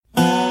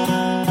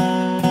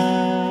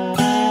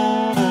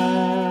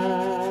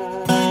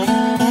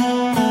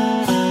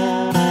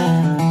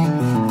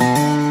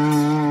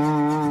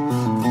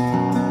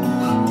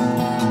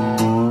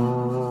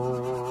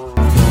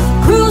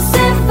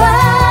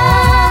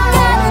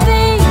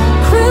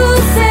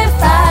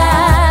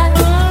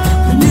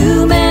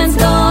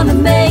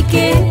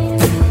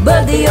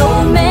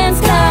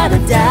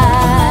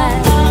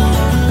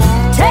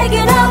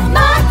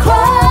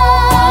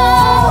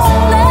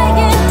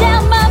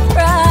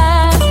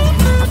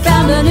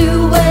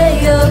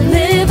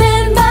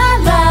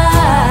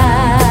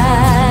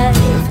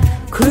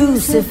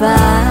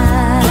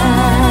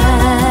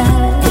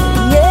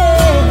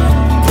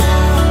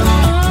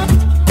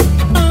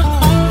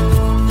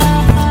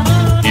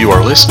You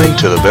are listening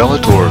to the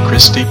Bellator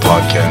Christi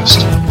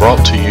podcast,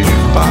 brought to you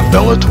by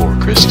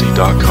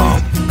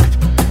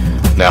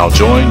BellatorChristi.com. Now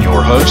join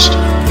your host,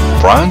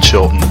 Brian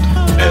Chilton,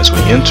 as we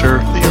enter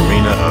the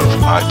arena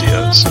of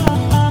ideas.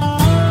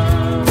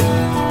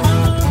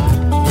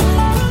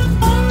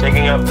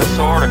 Taking up the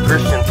sword of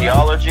Christian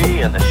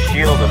theology and the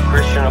shield of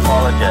Christian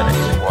apologetics,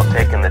 while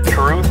taking the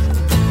truth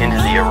into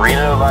the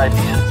arena of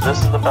ideas. This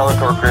is the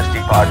Bellator Christi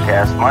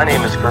podcast. My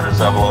name is Curtis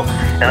Evelo,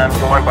 and I'm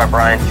joined by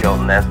Brian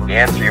Chilton as we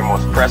answer your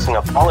most pressing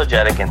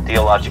apologetic and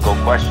theological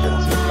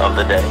questions of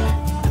the day.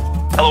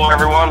 Hello,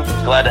 everyone.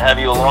 Glad to have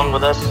you along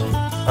with us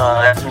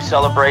as we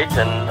celebrate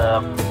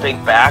and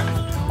think back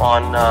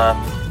on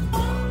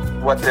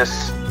what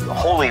this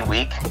Holy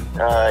Week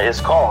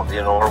is called,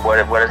 or what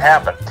had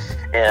happened.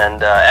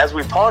 And as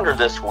we ponder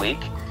this week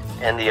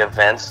and the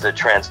events that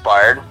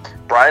transpired,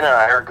 Brian and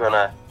I are going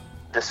to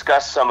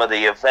discuss some of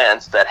the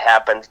events that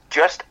happened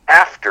just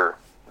after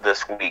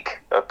this week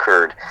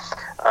occurred.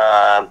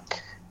 Hello,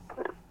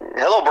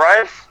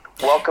 Brian.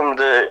 Welcome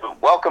to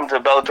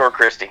Bellator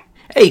Christi.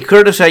 Hey,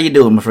 Curtis, how you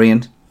doing, my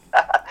friend?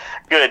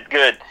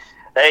 Good.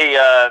 Hey,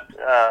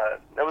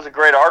 that was a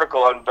great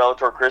article on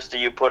Bellator Christi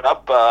you put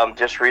up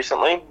just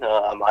recently.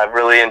 I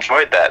really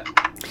enjoyed that.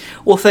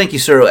 Well, thank you,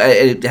 sir.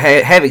 I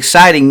have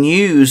exciting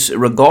news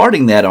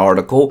regarding that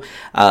article.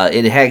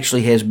 It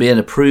actually has been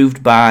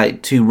approved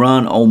to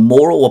run on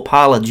Moral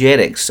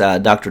Apologetics,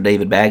 Dr.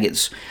 David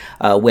Baggett's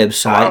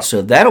website. Wow.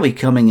 So that'll be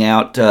coming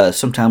out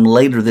sometime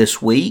later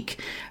this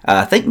week.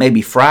 I think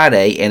maybe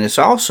Friday, and it's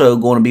also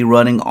going to be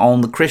running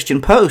on the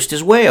Christian Post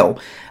as well.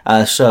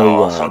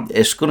 Awesome.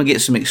 It's going to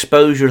get some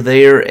exposure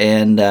there,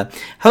 and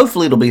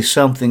hopefully it'll be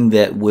something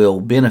that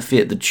will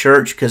benefit the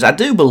church, because I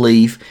do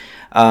believe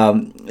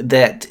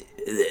that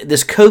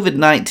this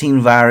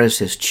COVID-19 virus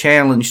has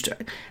challenged,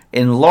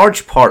 in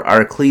large part,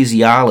 our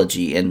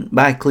ecclesiology. And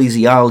by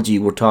ecclesiology,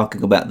 we're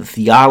talking about the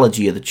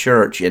theology of the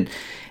church. And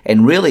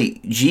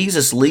really,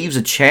 Jesus leaves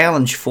a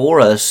challenge for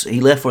us. He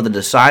left for the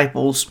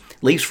disciples,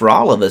 leaves for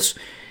all of us,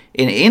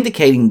 in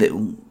indicating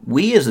that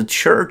we as a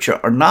church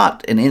are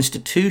not an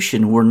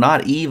institution. We're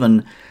not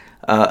even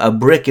a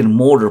brick and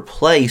mortar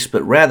place,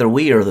 but rather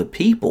we are the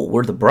people.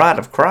 We're the bride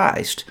of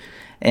Christ.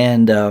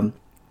 And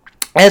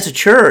as a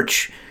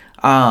church,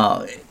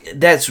 it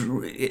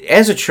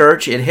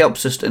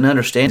helps us to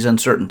understand these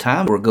uncertain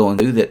times we're going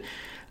through, that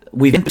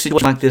we've been in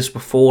situations like this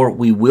before.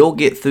 We will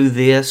get through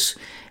this,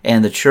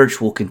 and the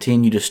church will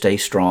continue to stay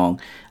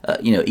strong,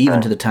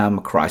 even to the time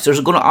of Christ.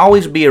 There's going to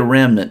always be a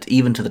remnant,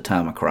 even to the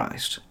time of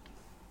Christ.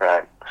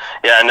 Right.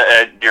 Yeah, and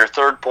your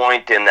third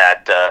point in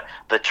that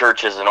the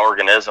church is an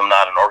organism,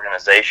 not an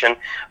organization.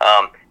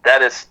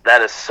 That is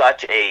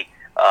such a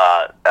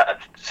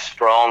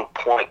strong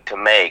point to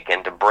make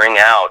and to bring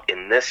out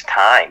in this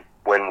time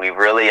when we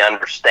really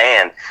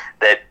understand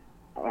that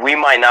we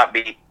might not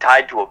be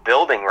tied to a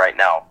building right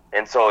now.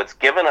 And so it's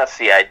given us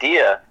the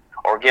idea,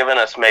 or given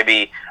us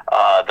maybe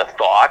the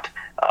thought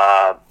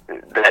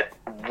that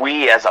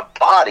we as a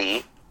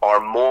body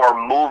are more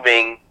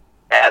moving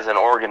as an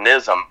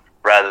organism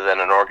rather than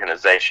an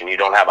organization. You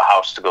don't have a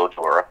house to go to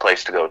or a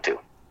place to go to.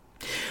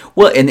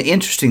 Well, and the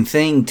interesting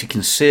thing to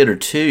consider,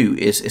 too,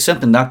 is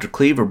something Dr.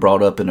 Cleaver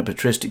brought up in a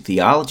patristic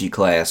theology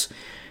class,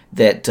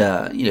 that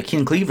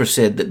Ken Cleaver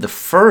said that the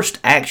first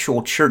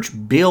actual church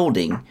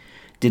building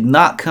did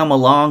not come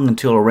along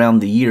until around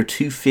the year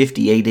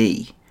 250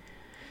 A.D.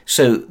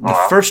 So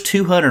the first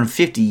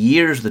 250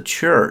 years of the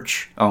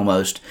church,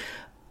 almost,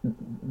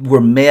 were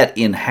met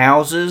in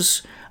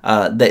houses.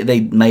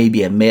 They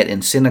maybe have met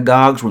in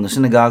synagogues when the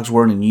synagogues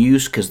weren't in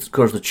use, because, of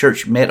course, the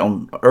church met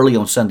early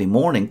on Sunday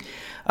morning.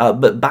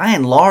 But by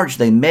and large,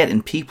 they met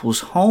in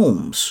people's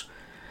homes.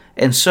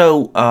 And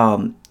so,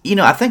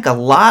 I think a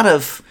lot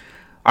of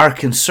our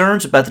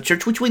concerns about the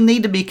church, which we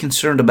need to be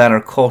concerned about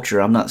our culture,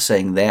 I'm not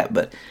saying that,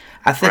 but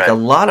I think a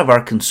lot of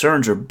our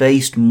concerns are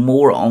based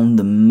more on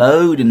the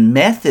mode and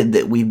method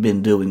that we've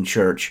been doing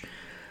church.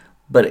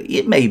 But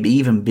it may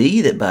even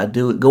be that by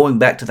going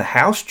back to the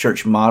house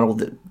church model,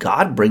 that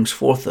God brings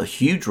forth a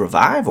huge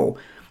revival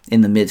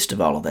in the midst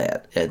of all of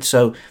that. And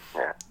so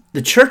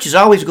the church is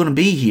always going to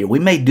be here. We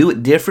may do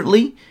it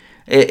differently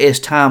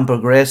as time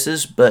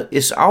progresses, but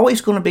it's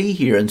always going to be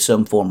here in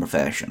some form or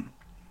fashion.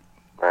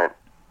 Right.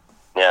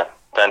 Yeah,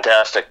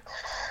 fantastic.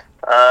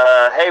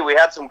 Hey, we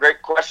had some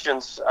great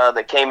questions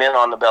that came in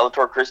on the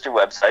Bellator Christi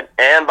website.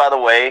 And by the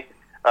way,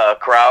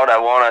 crowd, I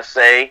want to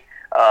say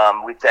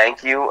we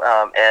thank you,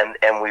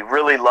 and we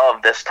really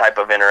love this type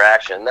of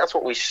interaction. That's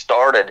what we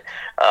started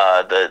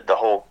the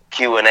whole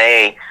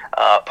Q&A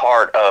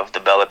part of the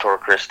Bellator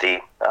Christi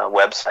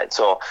website.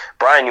 So,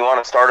 Brian, you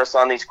want to start us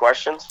on these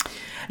questions?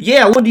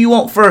 Yeah, what do you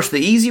want first, the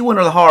easy one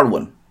or the hard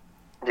one?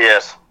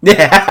 Yes. We'll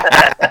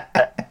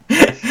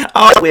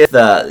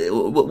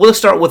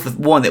start with the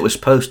one that was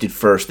posted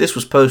first. This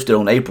was posted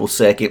on April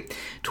 2nd,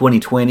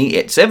 2020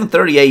 at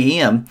 7:30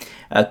 a.m.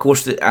 Of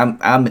course,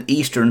 I'm in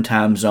Eastern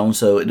time zone,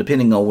 so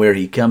depending on where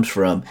he comes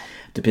from,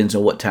 depends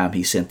on what time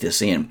he sent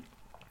this in.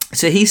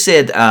 So he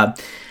said,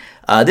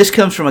 This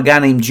comes from a guy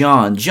named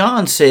John.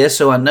 John says,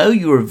 "So I know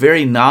you are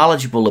very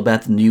knowledgeable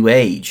about the New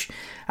Age.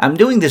 I'm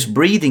doing this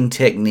breathing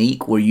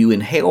technique where you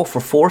inhale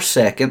for 4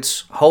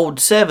 seconds, hold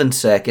 7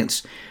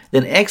 seconds,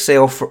 then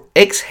exhale for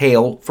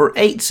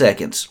 8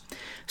 seconds.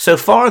 So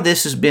far,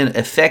 this has been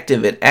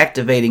effective at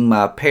activating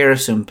my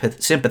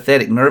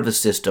parasympathetic nervous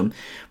system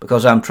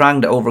because I'm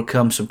trying to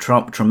overcome some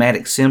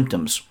traumatic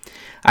symptoms.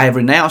 I have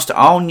renounced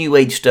all New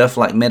Age stuff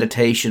like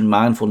meditation,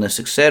 mindfulness,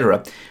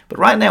 etc. But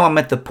right now I'm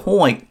at the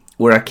point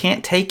where I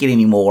can't take it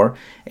anymore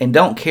and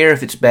don't care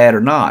if it's bad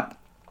or not.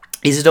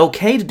 Is it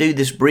okay to do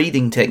this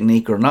breathing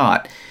technique or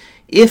not?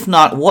 If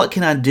not, what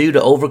can I do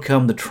to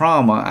overcome the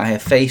trauma I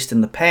have faced in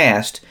the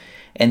past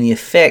and the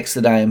effects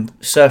that I am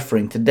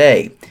suffering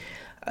today?"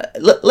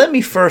 Let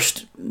me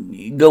first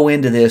go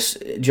into this,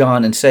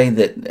 John, and say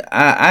that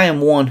I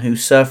am one who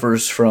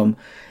suffers from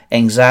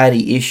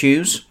anxiety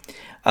issues.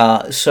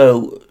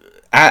 So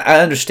I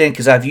understand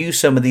because I've used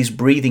some of these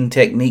breathing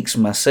techniques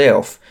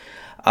myself.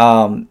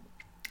 One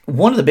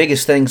of the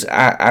biggest things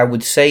I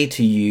would say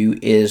to you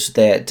is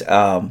that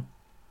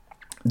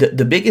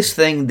the biggest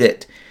thing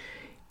that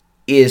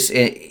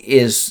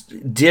is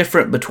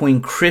different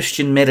between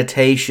Christian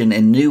meditation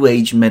and New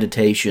Age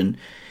meditation,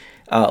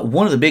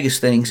 one of the biggest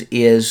things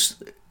is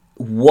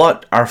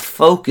what our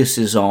focus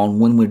is on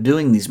when we're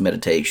doing these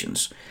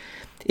meditations.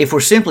 If we're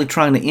simply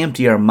trying to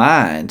empty our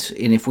mind,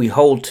 and if we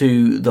hold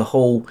to the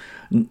whole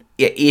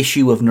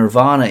issue of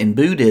nirvana in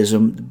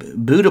Buddhism,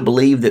 Buddha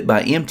believed that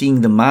by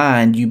emptying the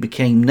mind you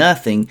became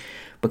nothing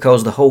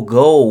because the whole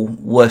goal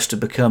was to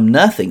become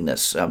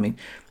nothingness. I mean,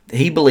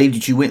 he believed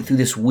that you went through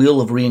this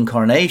wheel of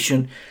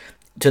reincarnation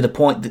to the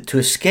point that to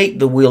escape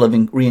the wheel of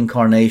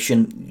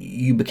reincarnation,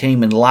 you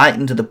became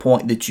enlightened to the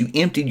point that you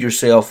emptied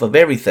yourself of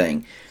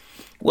everything.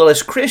 Well,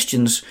 as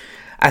Christians,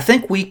 I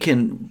think we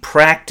can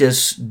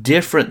practice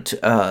different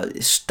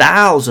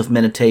styles of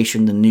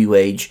meditation than New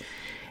Age,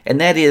 and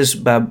that is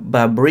by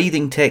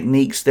breathing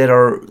techniques that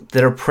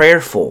are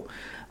prayerful.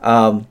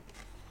 And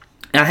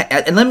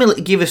let me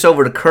give this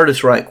over to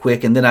Curtis right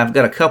quick, and then I've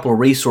got a couple of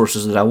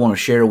resources that I want to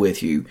share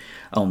with you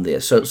on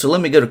this. So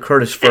let me go to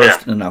Curtis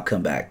first, and then I'll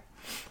come back.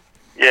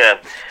 Yeah,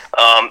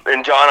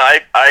 and John,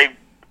 I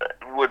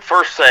would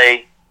first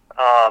say,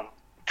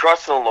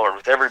 trust in the Lord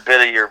with every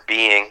bit of your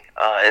being,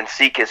 and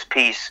seek His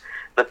peace,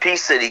 the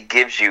peace that He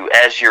gives you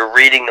as you're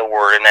reading the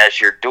Word and as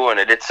you're doing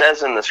it. It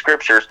says in the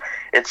Scriptures,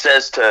 it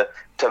says to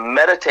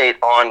meditate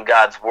on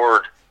God's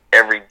Word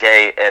every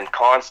day and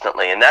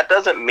constantly, and that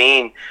doesn't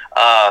mean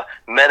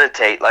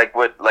meditate like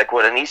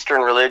what an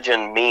Eastern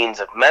religion means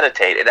of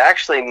meditate. It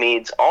actually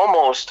means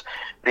almost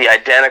the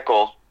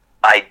identical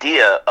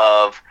idea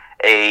of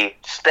a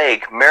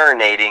steak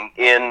marinating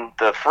in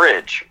the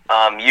fridge.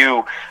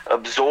 You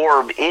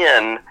absorb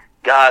in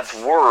God's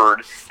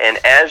Word, and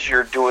as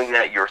you're doing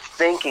that, you're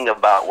thinking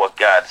about what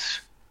God's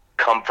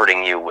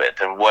comforting you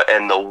with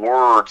and the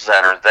words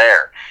that are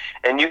there.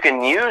 And you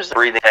can use the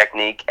breathing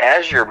technique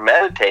as you're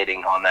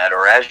meditating on that,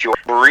 or as you're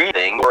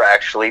breathing, or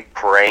actually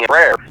praying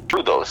prayer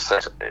through those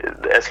things.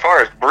 As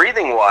far as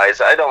breathing wise,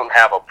 I don't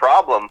have a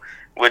problem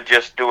with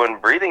just doing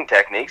breathing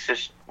techniques.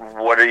 Just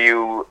what are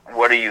you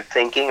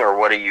thinking, or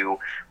what are you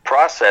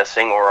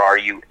processing, or are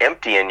you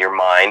empty in your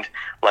mind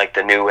like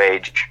the New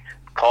Age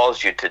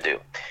calls you to do?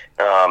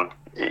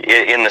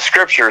 In the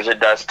Scriptures,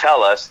 it does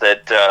tell us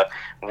that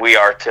we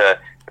are to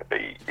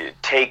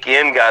take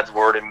in God's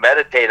Word and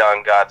meditate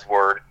on God's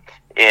Word,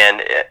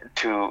 and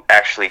to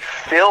actually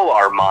fill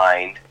our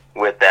mind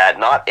with that,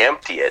 not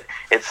empty it.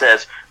 It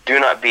says,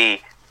 do not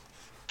be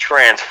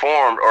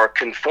transformed or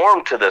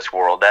conformed to this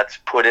world. That's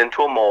put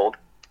into a mold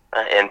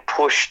and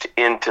pushed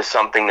into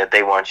something that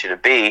they want you to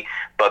be,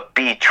 but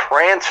be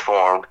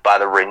transformed by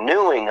the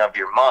renewing of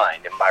your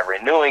mind. And by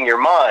renewing your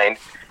mind,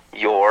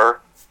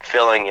 you're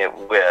filling it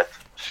with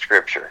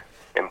Scripture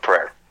and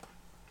prayer.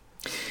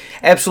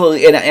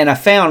 Absolutely, and I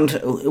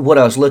found what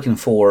I was looking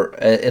for,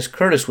 as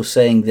Curtis was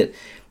saying, that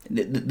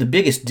the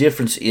biggest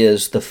difference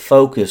is the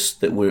focus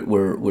that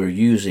we're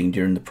using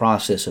during the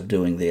process of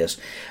doing this.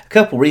 A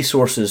couple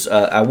resources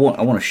I want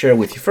to share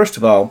with you. First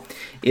of all,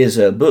 is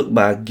a book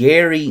by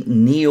Gary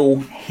Neal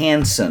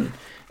Hansen.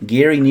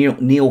 Gary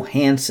Neal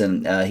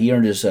Hansen, he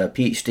earned his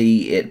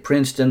PhD at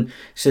Princeton,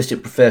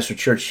 assistant professor,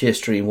 church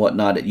history and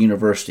whatnot at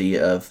University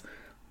of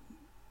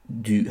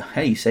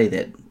how do you say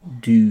that?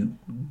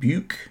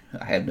 Dubuque?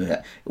 I have no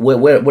idea.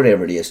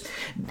 Whatever it is.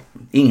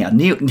 Anyhow,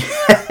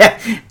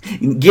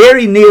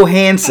 Gary Neal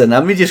Hansen.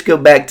 Let me just go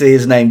back to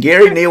his name.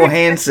 Gary Neal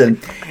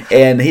Hansen.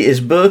 And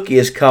his book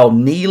is called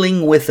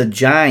Kneeling with the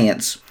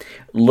Giants,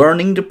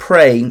 Learning to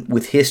Pray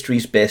with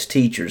History's Best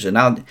Teachers. And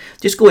I'll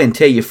just go ahead and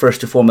tell you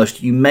first and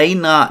foremost, you may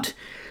not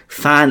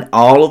find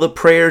all of the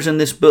prayers in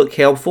this book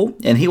helpful,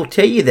 and he will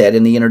tell you that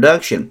in the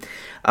introduction.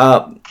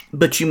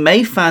 But you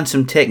may find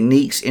some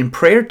techniques and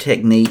prayer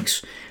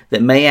techniques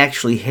that may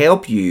actually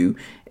help you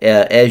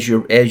as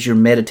you're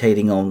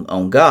meditating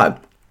on God.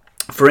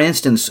 For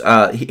instance,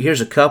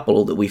 here's a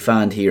couple that we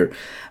find here.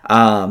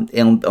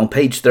 And on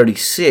page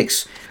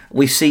 36,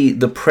 we see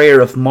the prayer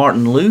of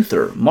Martin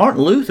Luther.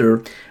 Martin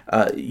Luther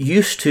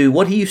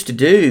what he used to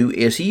do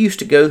is he used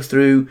to go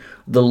through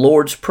the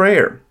Lord's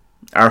Prayer.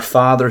 Our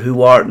Father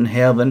who art in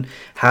heaven,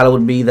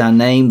 hallowed be thy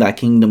name, thy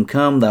kingdom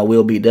come, thy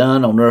will be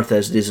done on earth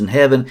as it is in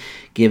heaven.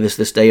 Give us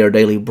this day our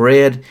daily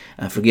bread,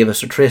 and forgive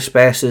us our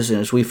trespasses,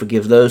 and as we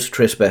forgive those who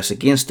trespass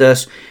against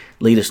us.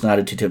 Lead us not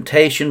into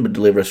temptation, but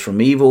deliver us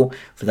from evil.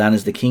 For thine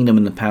is the kingdom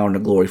and the power and the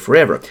glory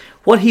forever.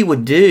 What he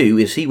would do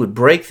is he would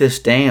break this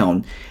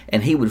down,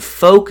 and he would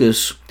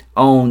focus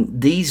on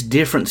these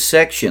different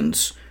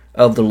sections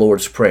of the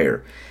Lord's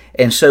Prayer.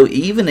 And so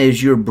even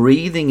as you're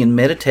breathing and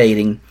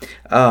meditating,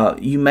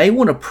 you may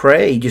want to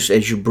pray just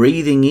as you're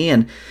breathing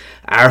in,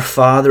 Our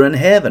Father in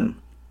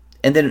heaven.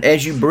 And then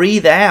as you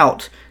breathe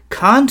out,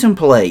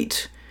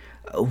 contemplate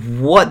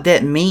what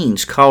that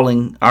means,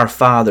 calling Our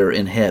Father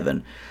in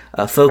heaven.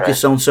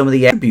 Focus on some of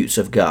the attributes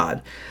of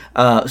God.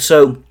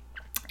 So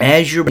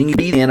as you're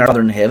breathing in, Our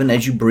Father in heaven,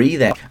 as you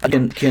breathe out,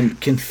 you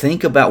can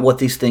think about what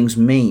these things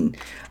mean.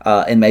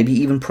 And maybe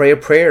even pray a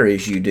prayer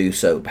as you do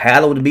so.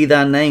 Hallowed be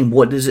thy name.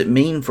 What does it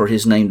mean for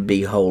his name to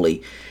be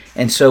holy?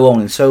 And so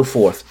on and so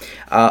forth.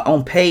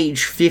 On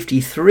page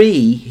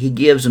 53, he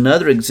gives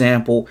another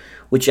example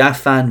which I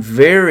find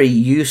very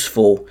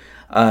useful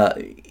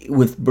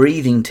with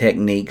breathing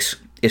techniques.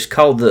 It's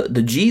called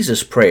the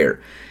Jesus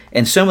Prayer.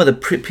 And some of the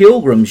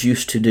pilgrims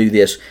used to do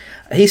this.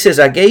 He says,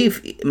 I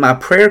gave my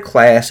prayer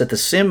class at the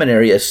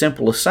seminary a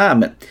simple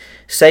assignment.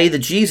 Say the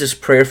Jesus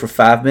Prayer for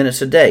 5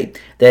 minutes a day.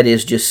 That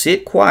is, just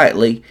sit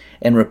quietly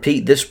and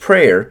repeat this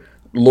prayer.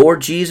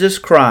 Lord Jesus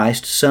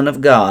Christ, Son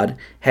of God,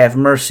 have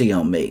mercy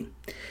on me.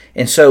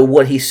 And so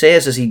what he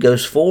says as he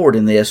goes forward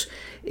in this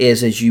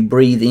is as you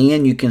breathe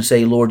in, you can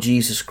say Lord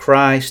Jesus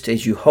Christ.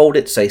 As you hold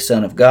it, say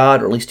Son of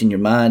God, or at least in your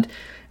mind.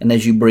 And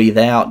as you breathe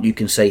out, you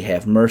can say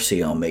have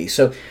mercy on me.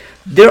 So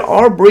there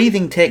are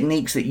breathing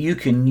techniques that you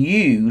can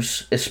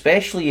use,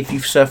 especially if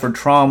you've suffered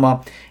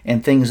trauma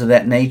and things of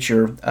that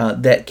nature,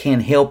 that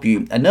can help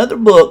you. Another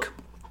book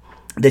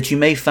that you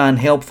may find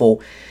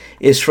helpful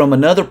is from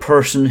another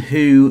person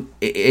who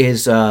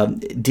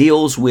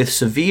deals with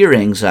severe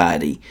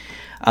anxiety.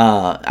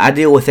 I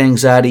deal with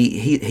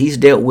anxiety. He's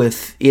dealt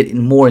with it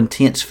in more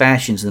intense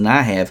fashions than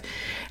I have.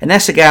 And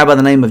that's a guy by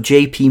the name of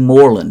J.P.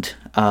 Moreland.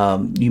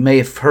 You may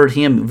have heard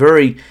him,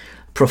 very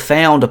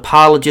profound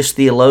apologist,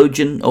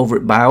 theologian over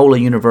at Biola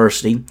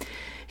University.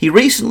 He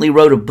recently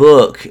wrote a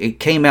book,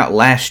 it came out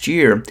last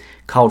year,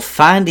 called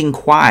Finding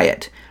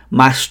Quiet,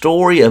 My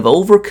Story of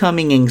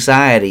Overcoming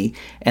Anxiety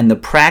and the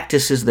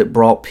Practices That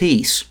Brought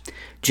Peace.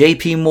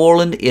 J.P.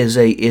 Moreland is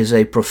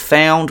a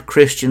profound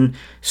Christian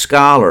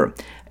scholar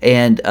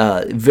and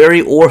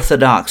very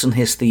orthodox in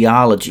his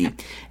theology.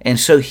 And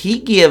so he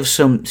gives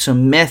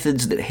some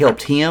methods that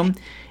helped him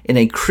in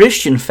a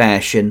Christian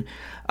fashion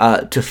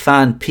to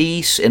find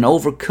peace and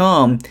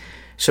overcome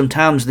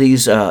sometimes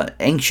these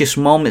anxious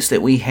moments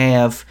that we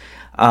have,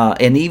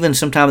 and even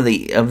sometimes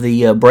of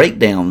the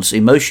breakdowns,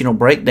 emotional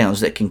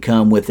breakdowns that can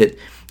come with it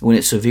when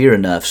it's severe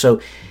enough.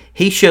 So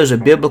he shows a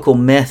biblical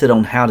method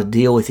on how to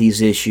deal with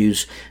these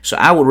issues. So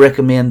I would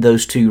recommend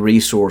those two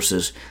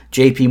resources: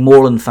 J.P.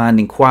 Moreland,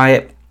 Finding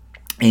Quiet,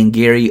 and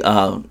Gary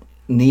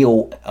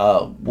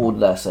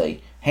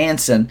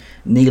Hansen,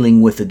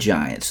 Kneeling with the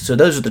Giants. So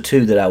those are the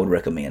two that I would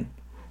recommend.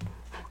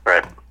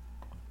 Right.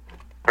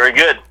 Very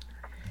good.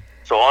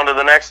 So on to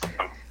the next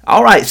one.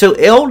 All right, so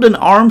Eldon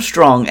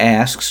Armstrong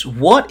asks,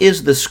 what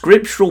is the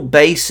scriptural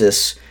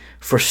basis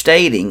for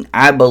stating,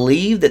 I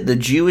believe that the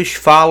Jewish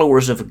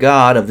followers of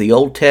God of the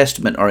Old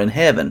Testament are in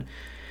heaven,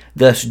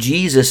 thus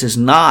Jesus is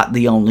not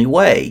the only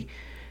way?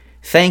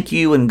 Thank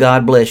you and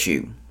God bless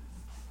you.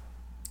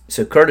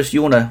 So Curtis,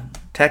 you want to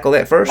tackle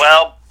that first?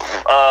 Well,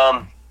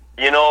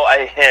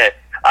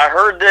 I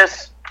heard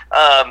this.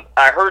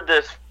 I heard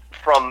this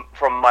from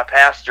my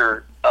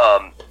pastor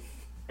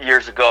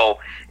years ago,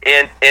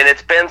 and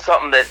it's been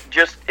something that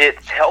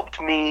it's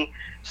helped me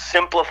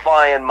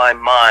simplify in my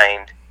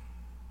mind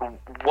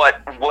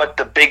what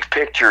the big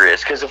picture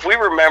is. Because if we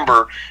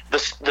remember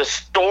the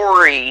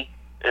story,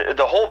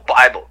 the whole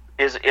Bible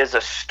is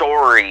a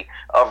story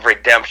of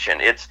redemption.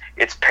 It's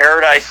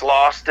paradise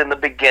lost in the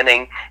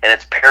beginning, and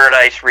it's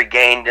paradise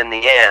regained in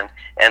the end.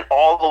 And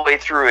all the way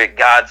through it,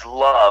 God's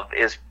love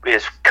is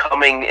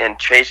coming and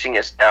chasing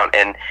us down,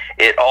 and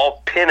it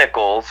all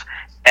pinnacles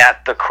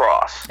at the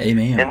cross.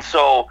 Amen. And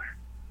so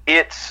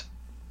it's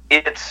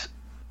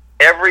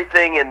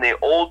everything in the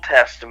Old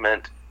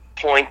Testament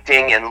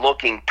pointing and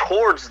looking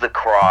towards the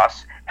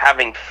cross,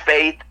 having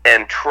faith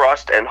and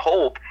trust and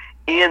hope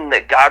in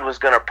that God was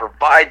going to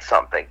provide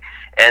something.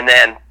 And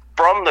then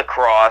from the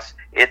cross,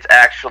 it's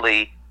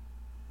actually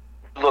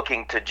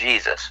looking to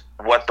Jesus,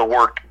 what the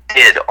work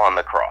did on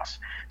the cross.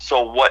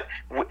 So what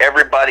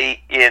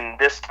everybody in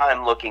this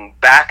time looking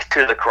back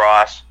to the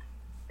cross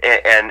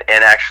and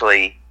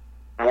actually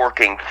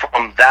working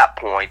from that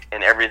point,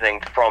 and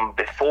everything from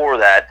before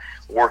that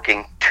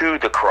working to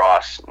the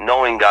cross,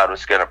 knowing God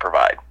was going to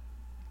provide.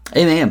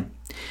 Amen.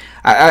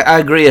 I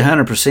agree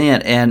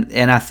 100%,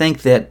 and I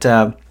think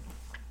that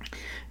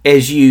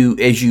as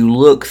you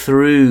look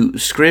through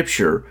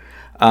Scripture,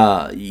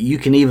 you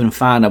can even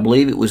find, I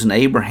believe it was in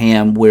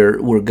Abraham,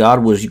 where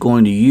God was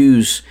going to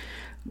use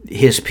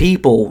His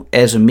people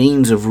as a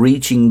means of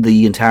reaching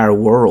the entire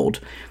world.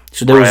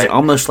 So there was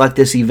almost like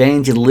this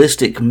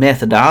evangelistic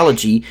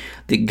methodology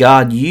that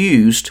God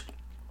used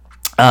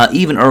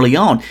even early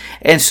on.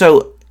 And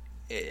so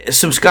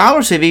some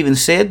scholars have even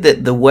said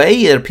that the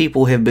way that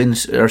people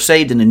are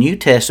saved in the New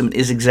Testament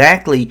is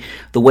exactly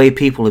the way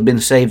people have been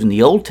saved in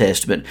the Old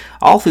Testament,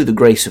 all through the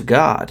grace of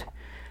God.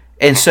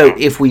 And so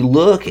if we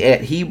look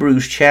at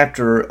Hebrews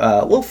chapter,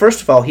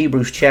 first of all,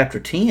 Hebrews chapter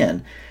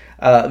 10,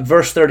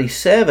 verse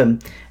 37,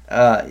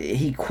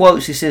 he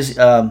quotes, he says,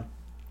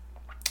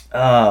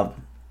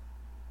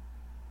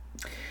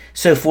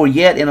 so for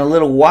yet in a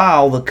little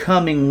while the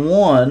coming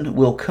one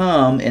will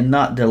come and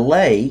not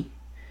delay.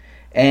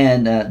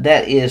 And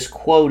that is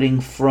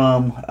quoting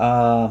from,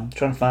 I'm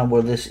trying to find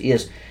where this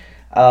is.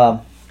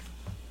 I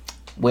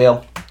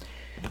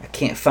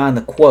can't find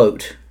the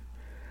quote.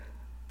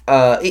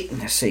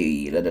 Let's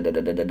see.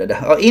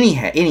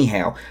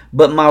 Anyhow,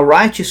 but my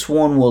righteous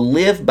one will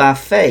live by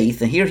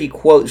faith. And here he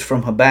quotes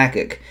from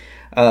Habakkuk.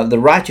 The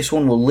righteous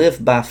one will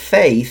live by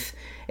faith,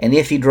 and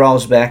if he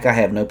draws back, I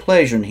have no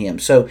pleasure in him.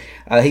 So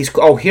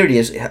here it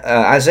is.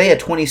 Isaiah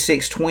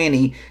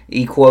 26:20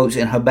 he quotes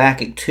in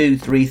Habakkuk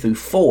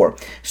 2:3-4.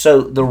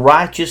 So the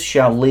righteous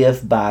shall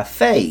live by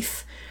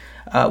faith.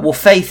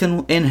 Faith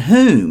in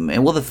whom?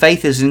 And the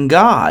faith is in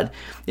God.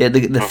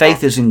 The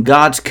faith is in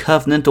God's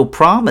covenantal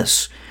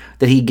promise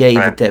that He gave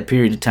at that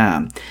period of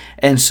time.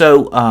 And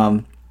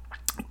so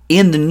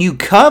in the new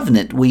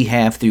covenant we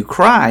have through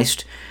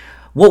Christ,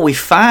 what we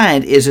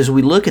find is as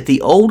we look at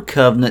the old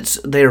covenants,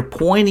 they're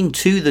pointing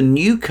to the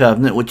new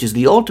covenant, which is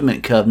the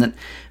ultimate covenant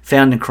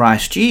found in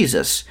Christ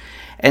Jesus.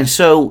 And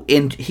so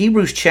in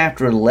Hebrews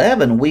chapter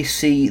 11, we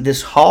see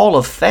this hall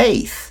of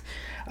faith.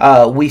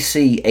 We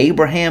see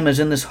Abraham is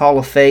in this hall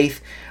of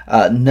faith,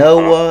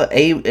 Noah,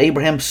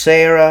 Abraham,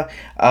 Sarah,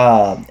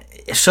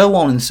 so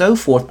on and so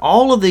forth.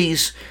 All of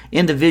these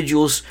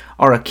individuals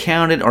are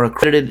accounted or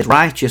accredited as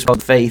righteous by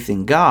faith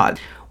in God.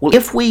 Well,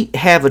 if we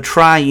have a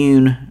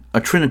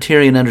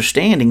Trinitarian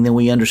understanding, then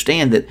we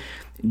understand that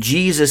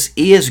Jesus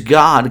is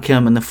God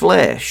come in the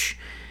flesh.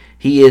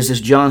 He is,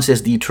 as John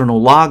says, the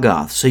eternal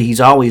Logos. So He's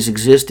always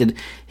existed.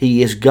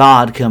 He is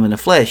God come in the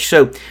flesh.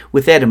 So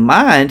with that in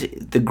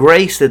mind, the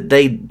grace that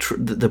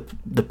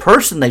the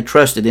person they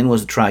trusted in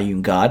was the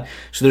triune God.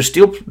 So they're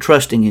still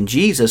trusting in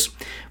Jesus.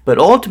 But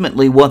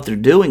ultimately what they're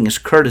doing, as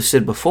Curtis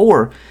said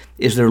before,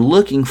 is they're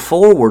looking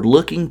forward,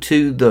 looking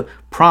to the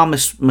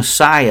promised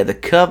Messiah, the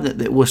covenant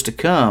that was to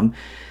come.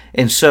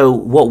 And so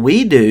what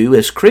we do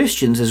as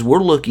Christians is we're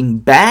looking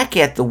back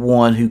at the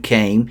one who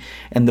came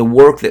and the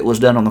work that was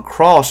done on the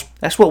cross.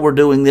 That's what we're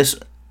doing this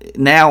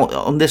now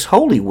on this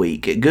Holy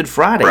Week, at Good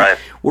Friday. Right.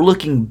 We're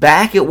looking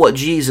back at what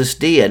Jesus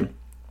did.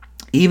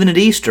 Even at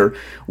Easter,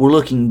 we're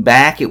looking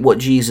back at what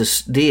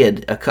Jesus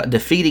did,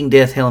 defeating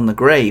death, hell, and the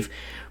grave.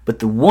 But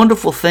the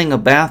wonderful thing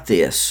about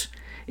this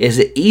is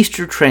that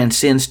Easter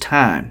transcends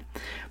time.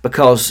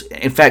 Because,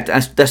 in fact,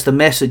 that's the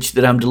message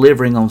that I'm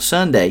delivering on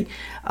Sunday.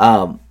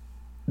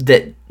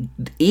 That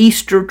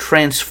Easter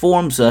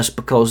transforms us,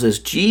 because as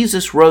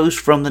Jesus rose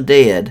from the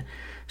dead,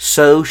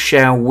 so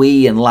shall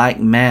we in like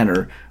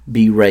manner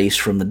be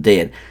raised from the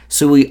dead.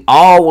 So we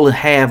all will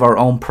have our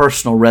own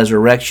personal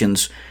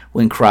resurrections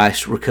when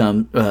Christ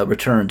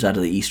returns out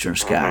of the eastern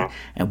sky.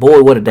 And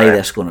boy, what a day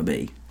that's going to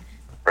be.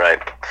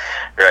 Right.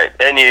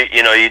 And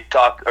you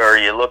talk, or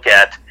you look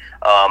at,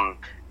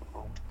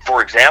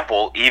 for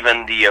example,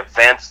 even the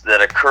events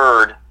that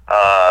occurred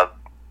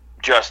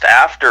just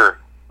after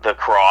the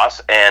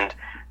cross and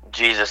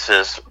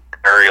Jesus'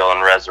 burial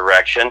and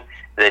resurrection.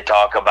 They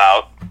talk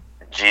about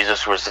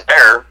Jesus was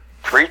there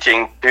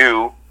preaching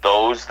to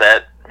those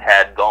that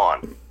had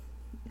gone.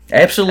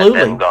 Absolutely.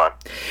 Had been gone.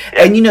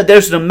 Yeah. And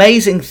there's an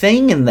amazing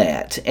thing in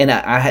that, and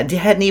I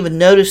hadn't even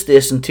noticed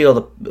this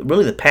until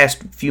the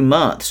past few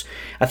months.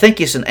 I think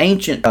it's an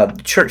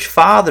ancient church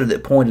father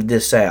that pointed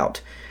this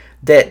out,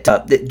 that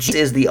Jesus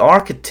is the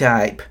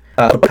archetype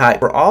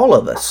for all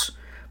of us.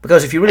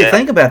 Because if you really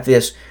think about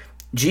this,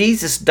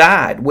 Jesus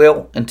died.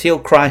 Well, until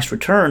Christ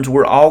returns,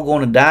 we're all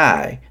going to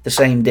die the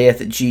same death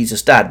that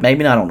Jesus died.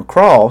 Maybe not on the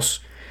cross,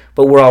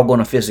 but we're all going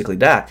to physically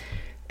die.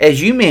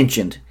 As you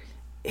mentioned,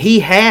 He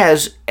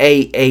has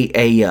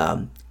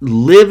a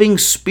living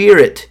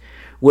spirit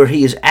where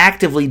He is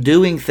actively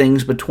doing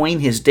things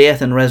between His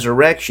death and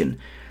resurrection.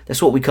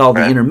 That's what we call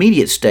the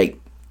intermediate state.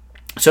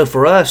 So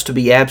for us to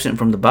be absent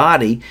from the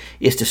body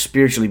is to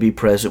spiritually be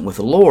present with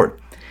the Lord.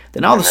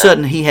 Then all of a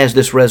sudden He has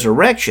this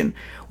resurrection.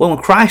 Well, when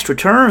Christ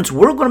returns,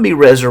 we're going to be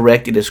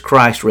resurrected as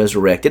Christ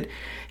resurrected.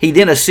 He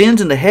then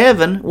ascends into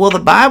heaven. Well, the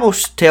Bible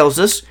tells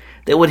us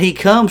that when He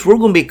comes, we're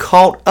going to be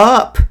caught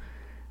up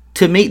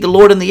to meet the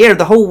Lord in the air.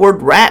 The whole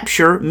word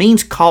rapture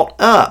means caught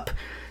up.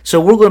 So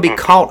we're going to be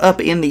caught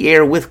up in the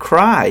air with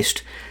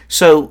Christ.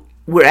 So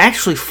we're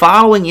actually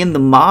following in the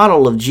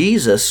model of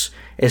Jesus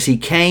as he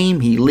came,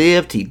 he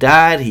lived, he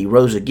died, he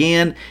rose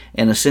again,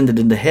 and ascended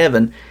into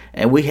heaven.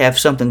 And we have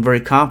something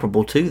very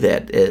comparable to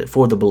that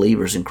for the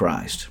believers in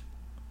Christ.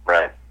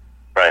 Right.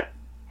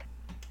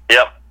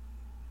 Yep.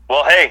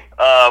 Well, hey,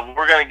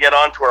 we're going to get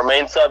on to our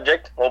main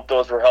subject. Hope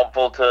those were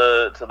helpful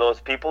to those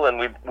people,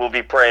 and we'll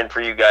be praying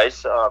for you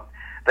guys.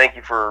 Thank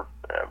you for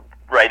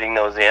writing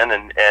those in,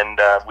 and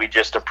we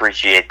just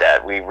appreciate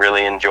that. We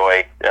really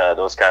enjoy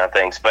those kind of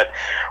things. But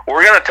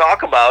we're going to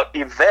talk about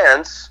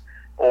events,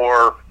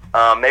 or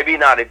maybe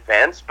not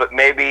events, but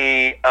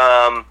maybe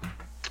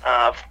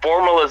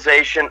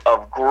formalization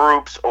of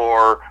groups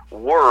or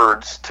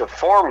words to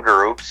form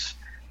groups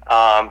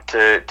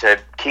to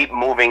keep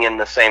moving in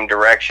the same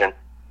direction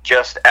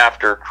just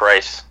after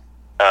Christ's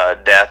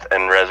death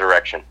and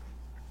resurrection.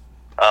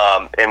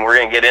 And we're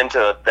going to get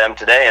into them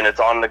today, and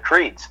it's on the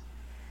creeds.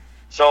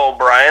 So,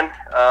 Brian,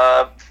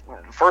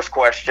 first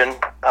question,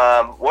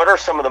 what are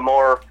some of the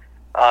more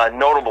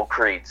notable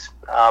creeds?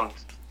 I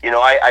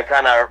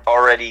kind of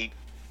already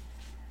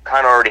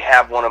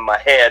have one in my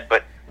head,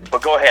 but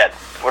go ahead.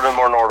 What are the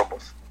more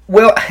notables?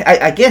 Well,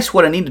 I guess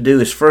what I need to do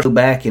is first go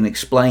back and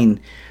explain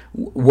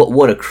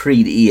what a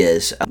creed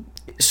is.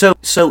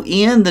 So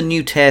in the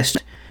New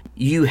Testament,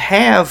 you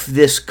have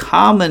this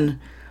common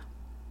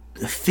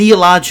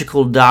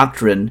theological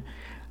doctrine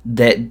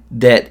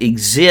that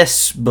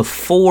exists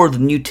before the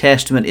New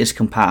Testament is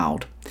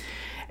compiled,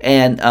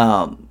 and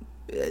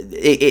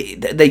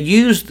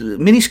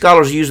many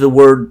scholars use the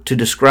word to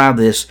describe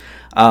this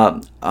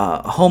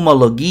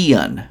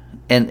homologion,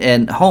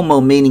 and homo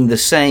meaning the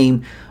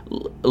same,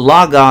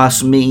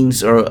 logos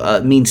means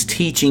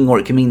teaching, or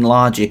it can mean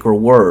logic or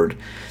word.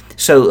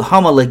 So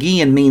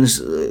homologion means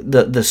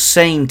the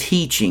same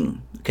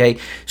teaching. Okay,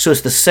 so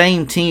it's the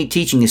same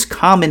teaching, it's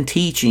common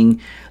teaching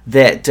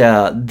that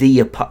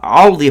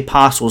all the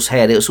apostles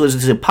had. So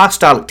it's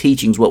apostolic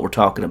teachings what we're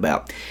talking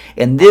about,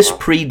 and this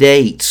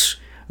predates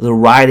the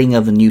writing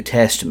of the New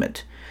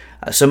Testament.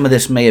 Some of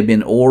this may have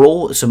been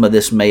oral, some of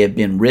this may have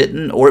been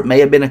written, or it may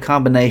have been a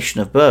combination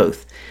of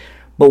both.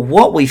 But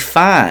what we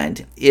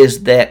find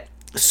is that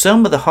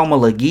some of the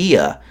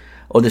homologia,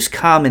 or this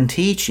common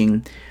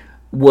teaching,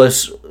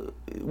 was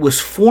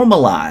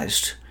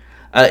formalized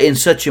in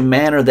such a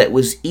manner that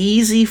was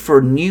easy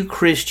for new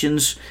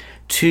Christians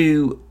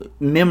to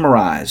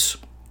memorize.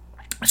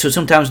 So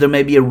sometimes there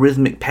may be a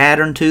rhythmic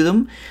pattern to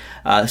them.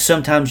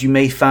 Sometimes you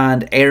may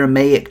find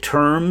Aramaic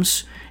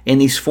terms in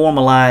these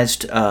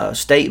formalized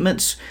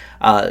statements.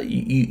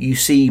 You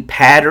see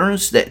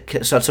patterns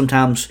that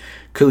sometimes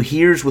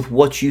coheres with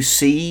what you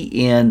see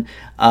in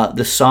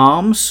the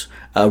Psalms,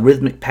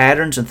 rhythmic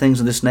patterns and things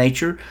of this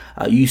nature.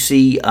 You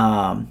see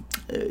a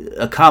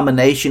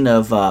combination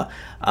of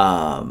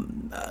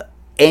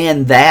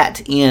and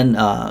that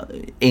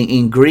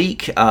in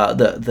Greek,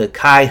 the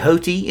kai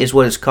hoti is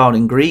what it's called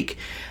in Greek.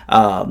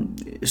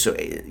 So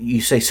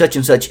you say such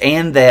and such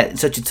and that,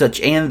 such and such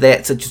and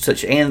that, such and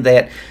such and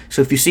that.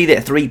 So if you see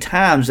that 3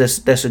 times,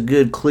 that's a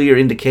good, clear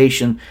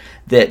indication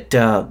that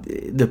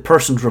the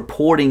person's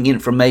reporting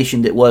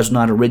information that was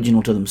not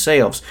original to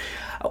themselves.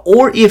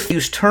 Or if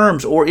these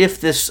terms, or if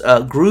this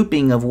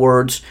grouping of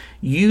words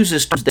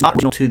uses terms that are not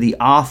original to the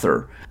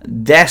author,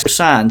 that's a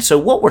sign. So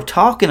what we're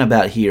talking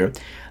about here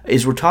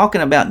is we're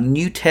talking about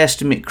New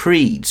Testament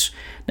creeds.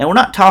 Now we're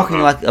not talking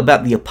like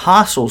about the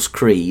Apostles'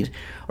 Creed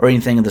or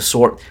anything of the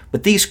sort,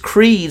 but these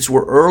creeds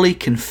were early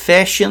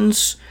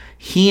confessions,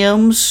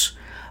 hymns,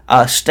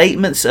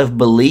 statements of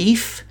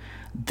belief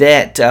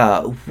that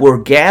were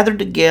gathered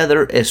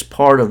together as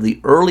part of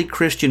the early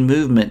Christian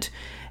movement,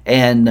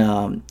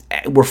 and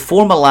were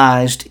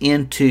formalized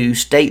into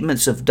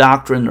statements of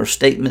doctrine or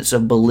statements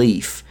of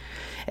belief.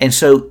 And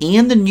so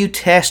in the New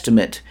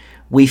Testament,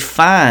 we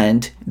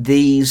find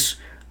these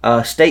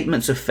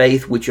statements of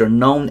faith which are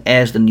known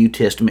as the New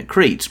Testament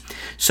creeds.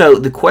 So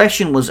the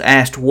question was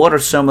asked, what are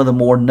some of the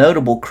more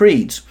notable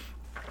creeds?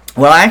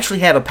 Well, I actually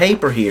have a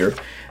paper here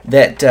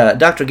that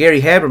Dr.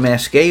 Gary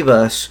Habermas gave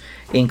us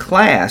in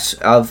class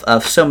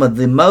of some of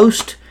the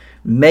most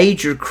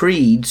major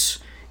creeds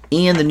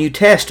in the New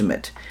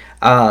Testament.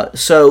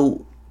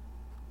 So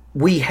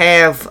we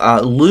have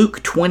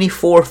Luke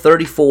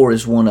 24:34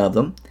 is one of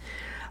them.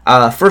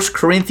 1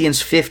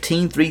 Corinthians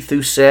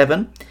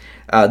 15:3-7.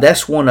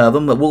 That's one of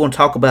them. But we're going to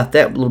talk about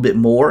that a little bit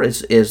more as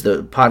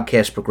the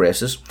podcast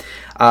progresses.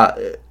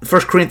 1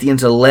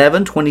 Corinthians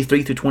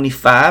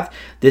 11:23-25.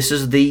 This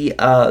is the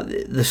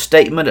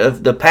statement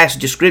of the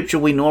passage of Scripture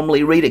we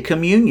normally read at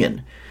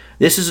communion.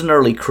 This is an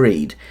early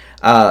creed.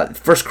 1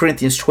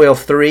 Corinthians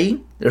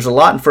 12:3. There's a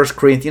lot in 1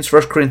 Corinthians.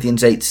 1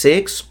 Corinthians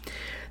 8:6.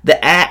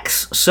 The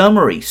Acts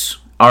summaries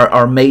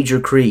are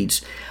major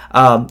creeds.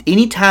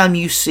 Anytime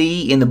you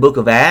see in the book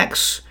of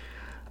Acts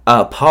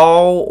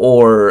Paul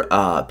or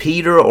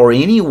Peter or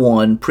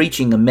anyone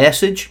preaching a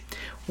message,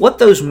 what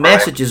those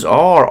messages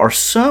are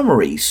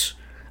summaries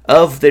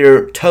of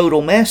their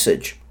total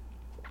message.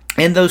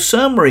 And those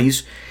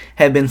summaries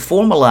have been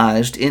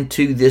formalized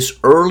into this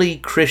early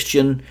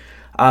Christian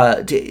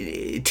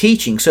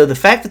teaching. So the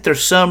fact that they're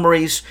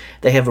summaries,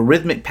 they have a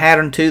rhythmic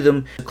pattern to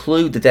them,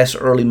 include that that's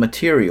early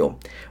material.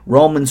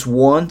 Romans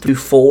 1 through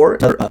 4,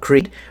 another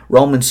creed.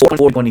 Romans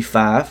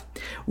 4:25.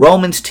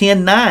 Romans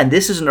 10:9,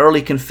 this is an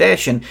early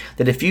confession,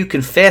 that if you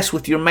confess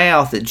with your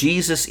mouth that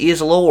Jesus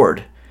is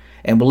Lord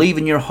and believe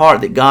in your heart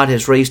that God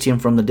has raised him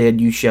from the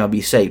dead, you shall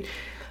be saved.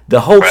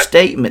 The whole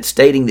statement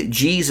stating that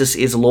Jesus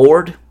is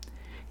Lord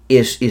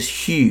is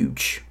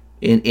huge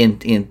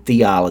in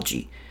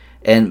theology.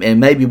 And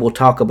maybe we'll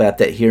talk about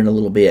that here in a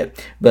little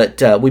bit.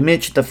 But we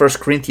mentioned the 1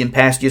 Corinthian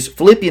passages.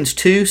 Philippians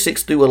 2,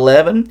 6 through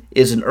 11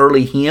 is an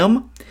early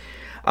hymn.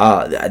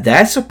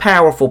 That's a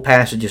powerful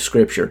passage of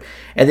Scripture.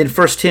 And then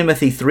 1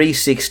 Timothy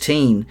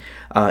 3:16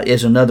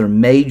 is another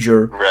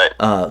major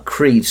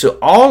creed. So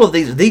all of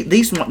these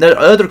there are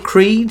other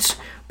creeds,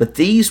 but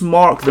these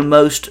mark the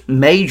most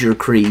major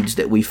creeds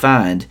that we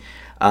find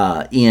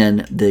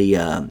in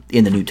the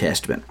New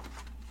Testament.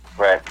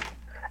 Right.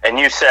 And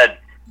you said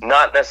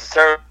not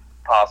necessarily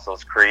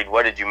Apostles' Creed.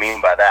 What did you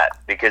mean by that?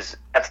 Because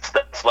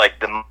that's like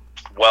the most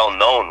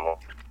well-known one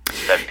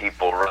that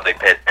people really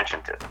pay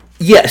attention to.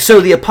 Yeah,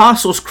 so the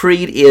Apostles'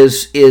 Creed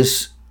is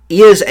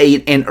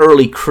an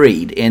early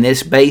creed, and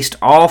it's based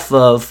off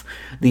of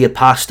the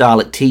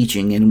apostolic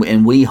teaching,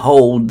 and we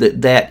hold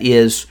that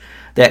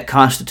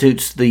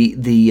constitutes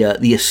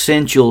the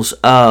essentials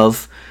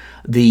of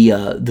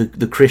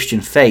the Christian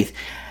faith.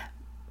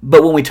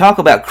 But when we talk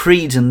about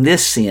creeds in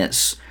this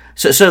sense,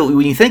 so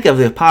when you think of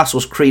the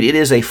Apostles' Creed, it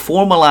is a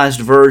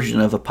formalized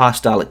version of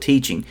apostolic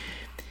teaching.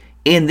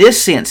 In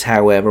this sense,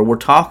 however, we're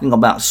talking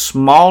about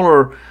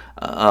smaller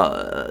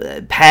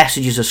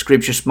passages of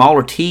Scripture,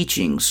 smaller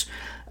teachings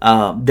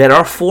that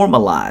are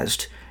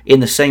formalized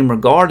in the same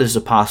regard as the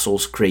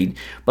Apostles' Creed.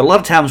 But a lot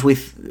of times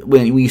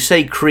when you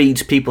say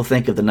creeds, people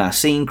think of the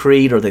Nicene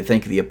Creed or they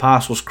think of the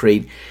Apostles'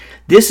 Creed.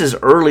 This is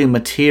early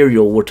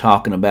material we're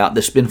talking about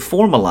that's been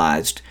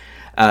formalized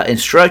and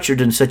structured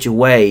in such a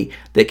way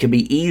that can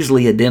be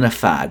easily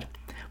identified.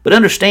 But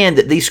understand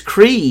that these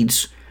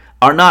creeds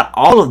are not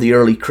all of the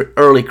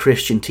early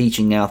Christian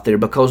teaching out there,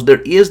 because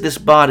there is this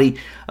body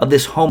of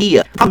this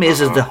homologia. The problem is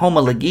the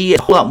homologia is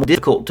a whole lot more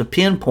difficult to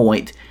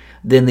pinpoint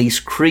than these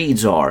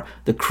creeds are.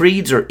 The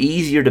creeds are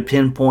easier to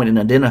pinpoint and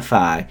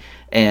identify,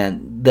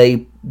 and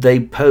they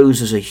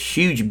pose as a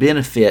huge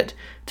benefit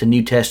to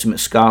New Testament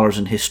scholars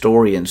and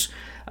historians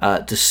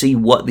to see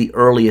what the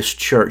earliest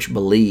church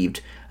believed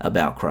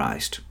about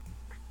Christ.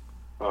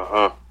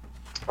 All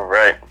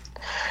right.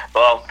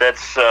 Well,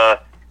 that's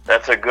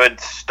a good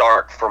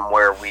start from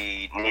where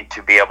we need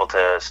to be able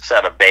to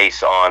set a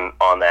base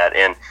on that.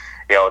 And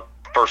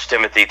 1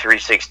 Timothy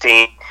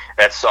 3:16,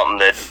 that's something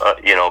that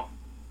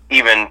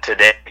even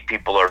today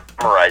people are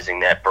memorizing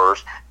that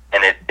verse,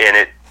 and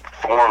it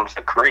forms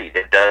the creed.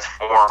 It does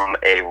form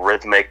a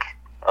rhythmic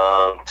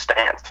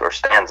stance or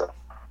stanza.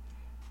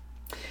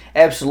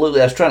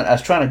 Absolutely. I was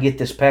trying to get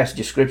this passage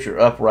of Scripture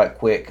up right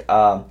quick.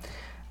 1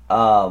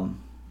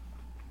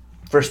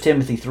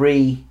 Timothy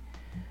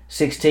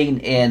 3:16,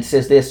 and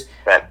says this,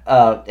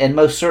 and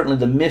most certainly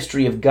the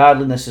mystery of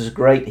godliness is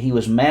great. He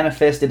was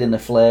manifested in the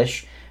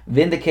flesh,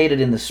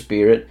 vindicated in the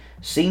spirit,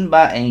 seen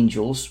by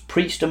angels,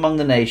 preached among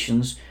the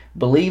nations,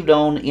 believed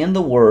on in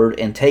the word,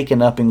 and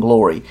taken up in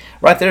glory.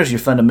 Right there's your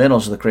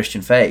fundamentals of the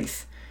Christian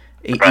faith,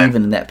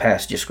 even in that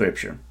passage of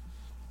Scripture.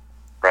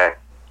 Right.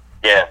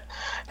 Yeah.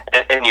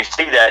 And you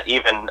see that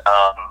even,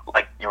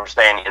 like you were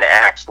saying in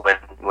Acts,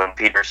 when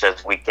Peter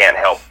says we can't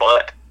help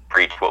but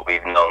preach what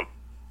we've known,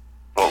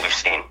 what we've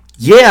seen.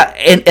 Yeah,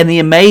 and the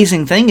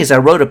amazing thing is I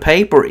wrote a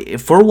paper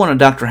for one of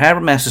Dr.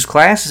 Habermas's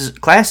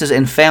classes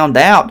and found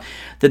out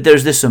that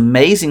there's this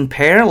amazing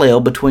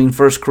parallel between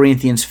 1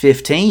 Corinthians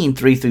 15,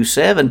 3 through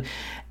 7,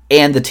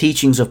 and the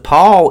teachings of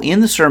Paul in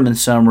the sermon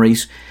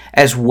summaries,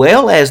 as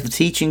well as the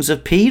teachings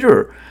of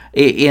Peter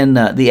in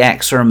the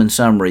Acts sermon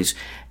summaries.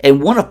 And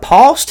one of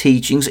Paul's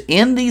teachings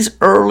in these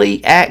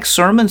early Acts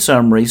sermon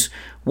summaries,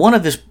 one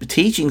of his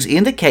teachings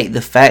indicate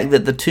the fact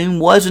that the tomb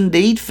was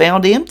indeed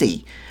found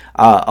empty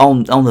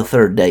on the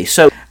third day.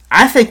 So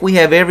I think we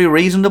have every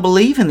reason to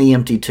believe in the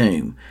empty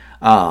tomb.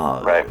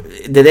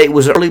 That it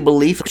was early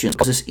belief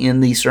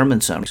in these sermon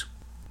summaries.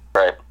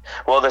 Right.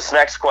 Well, this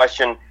next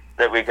question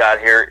that we got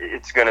here,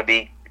 it's going to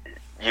be,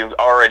 you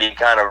already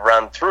kind of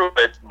run through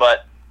it,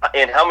 but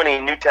in how many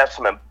New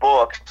Testament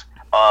books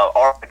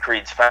are the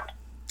creeds found?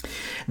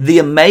 The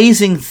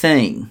amazing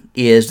thing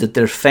is that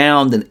they're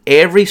found in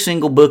every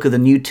single book of the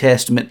New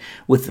Testament,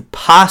 with the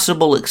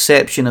possible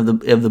exception of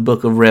the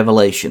book of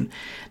Revelation.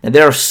 Now,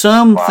 there are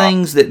some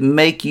things that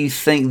make you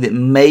think that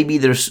maybe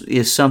there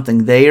is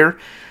something there.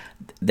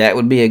 That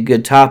would be a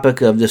good topic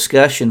of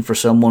discussion for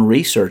someone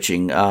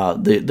researching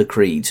the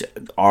creeds.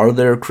 Are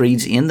there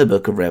creeds in the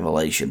book of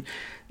Revelation?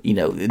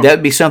 That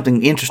would be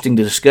something interesting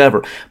to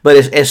discover. But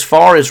as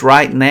far as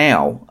right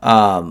now,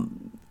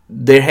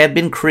 there have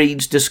been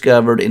creeds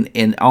discovered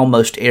in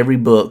almost every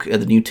book of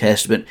the New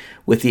Testament,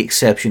 with the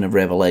exception of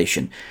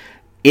Revelation.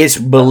 it's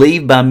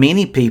believed by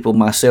many people,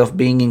 myself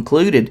being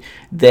included,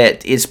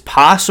 that it's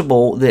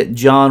possible that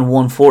John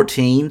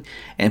 1:14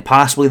 and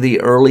possibly the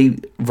early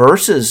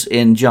verses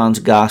in John's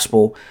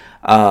Gospel,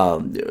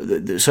 some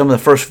of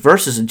the first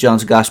verses of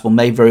John's Gospel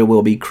may very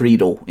well be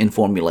creedal in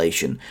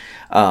formulation.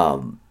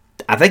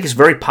 I think it's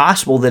very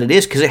possible that it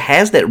is because it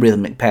has that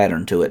rhythmic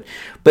pattern to it.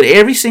 But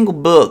every single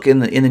book in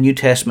the New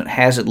Testament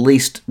has at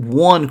least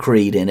one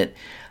creed in it.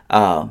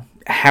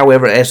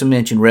 However, as I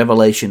mentioned,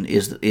 Revelation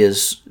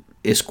is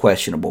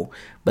questionable,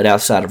 but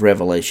outside of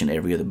Revelation,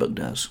 every other book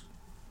does.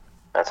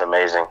 That's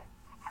amazing.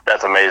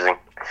 That's amazing.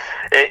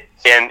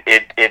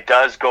 It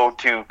does go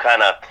to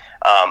kind of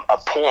a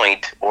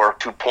point, or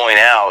to point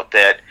out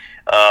that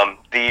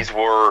these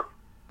were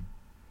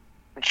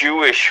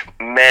Jewish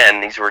men,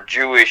 these were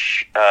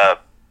Jewish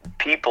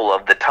people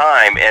of the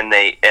time, and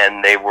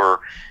they were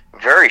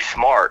very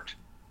smart,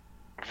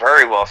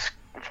 very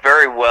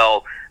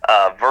well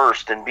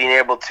versed in being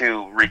able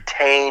to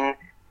retain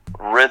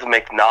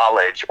rhythmic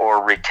knowledge,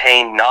 or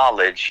retain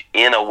knowledge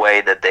in a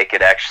way that they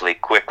could actually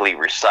quickly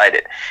recite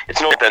it. It's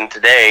no different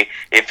than today.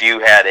 If you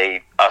had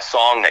a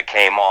song that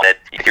came on, that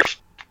you're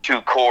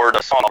two chord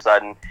a song, all of a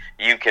sudden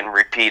you can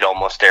repeat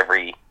almost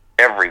every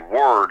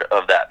word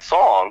of that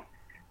song.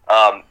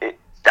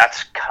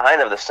 That's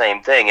kind of the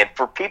same thing. And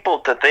for people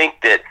to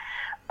think that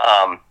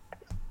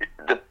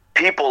the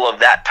people of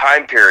that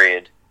time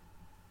period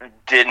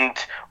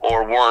didn't,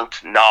 or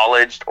weren't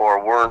knowledged,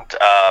 or weren't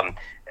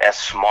as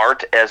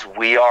smart as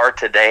we are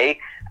today,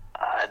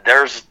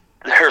 there's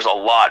a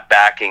lot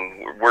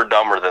backing. We're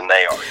dumber than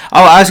they are.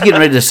 Oh, I was getting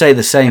ready to say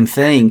the same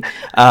thing,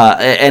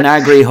 and I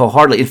agree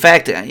wholeheartedly. In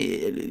fact,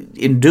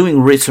 in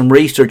doing some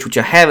research, which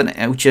I'm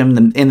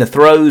in the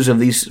throes of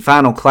these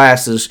final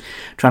classes,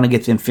 trying to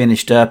get them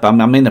finished up.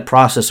 I'm in the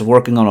process of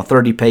working on a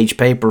 30-page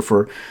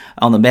paper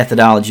on the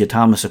methodology of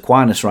Thomas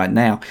Aquinas right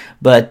now,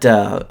 but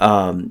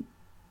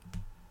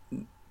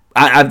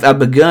I've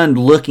begun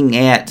looking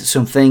at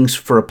some things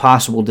for a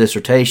possible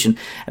dissertation,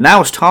 and I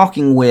was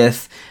talking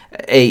with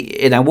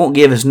and I won't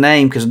give his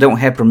name because I don't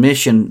have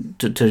permission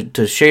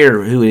to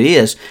share who it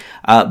is,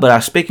 but I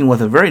was speaking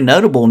with a very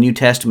notable New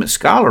Testament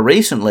scholar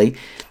recently,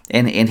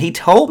 and he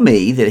told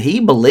me that he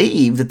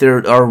believed that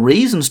there are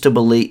reasons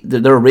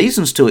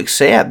to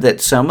accept that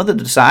some of the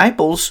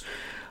disciples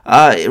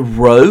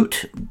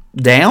wrote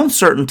down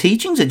certain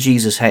teachings that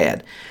Jesus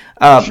had.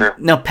 Sure.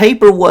 Now,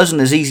 paper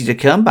wasn't as easy to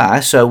come by,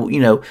 so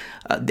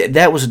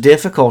that was a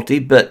difficulty.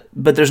 But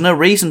there's no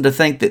reason to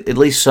think that at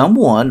least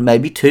someone,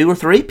 maybe 2 or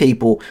 3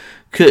 people,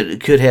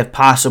 could have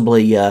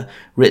possibly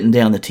written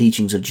down the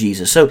teachings of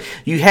Jesus. So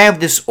you have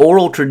this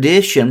oral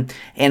tradition,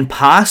 and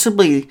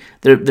possibly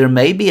there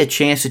may be a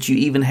chance that you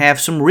even have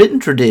some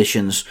written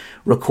traditions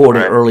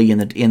recorded early in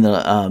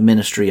the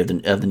ministry of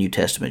the New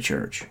Testament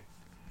church.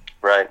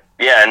 Right.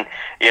 Yeah, and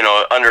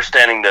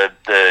understanding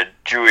the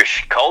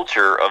Jewish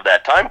culture of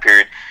that time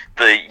period,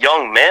 the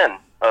young men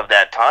of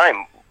that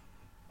time,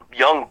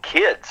 young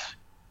kids,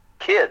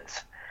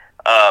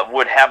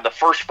 would have the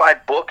first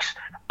 5 books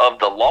of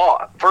the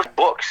law, first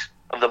books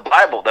of the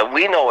Bible that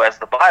we know as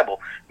the Bible,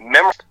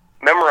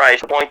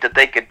 memorized, point that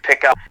they could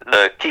pick out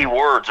the key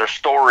words or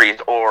stories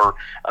or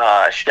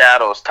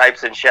shadows,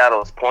 types and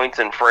shadows, points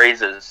and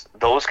phrases,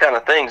 those kind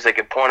of things. They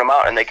could point them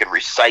out and they could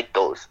recite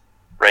those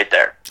right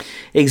there.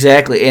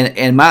 Exactly,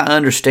 and my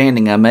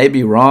understanding, I may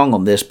be wrong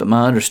on this, but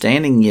my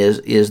understanding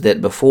is that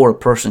before a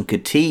person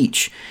could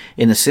teach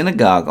in the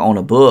synagogue on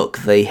a book,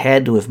 they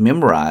had to have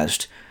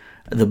memorized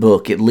the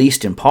book, at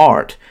least in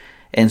part.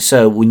 And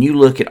so when you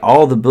look at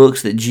all the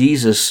books that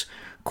Jesus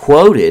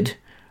quotes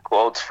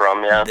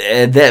from,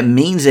 that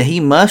means that he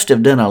must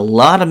have done a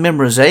lot of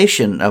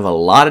memorization of a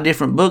lot of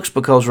different books,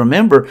 because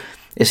remember,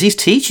 as he's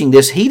teaching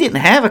this, he didn't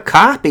have a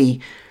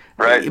copy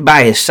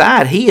by his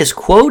side. He is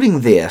quoting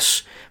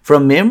this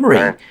from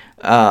memory.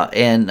 So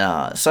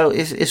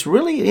it's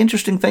really an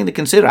interesting thing to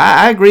consider.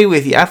 I agree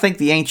with you. I think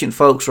the ancient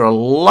folks are a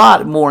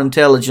lot more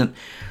intelligent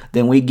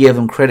than we give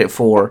them credit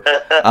for.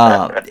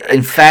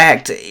 In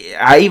fact,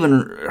 I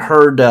even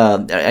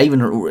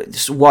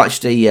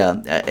watched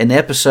an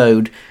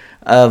episode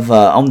of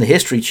on the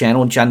History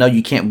Channel, which I know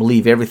you can't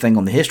believe everything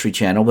on the History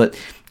Channel, but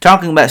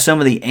talking about some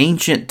of the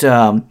ancient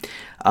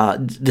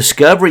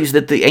discoveries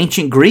that the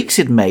ancient Greeks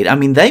had made. I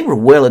mean, they were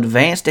well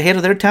advanced, ahead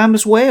of their time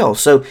as well.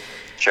 So,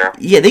 sure.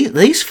 Yeah,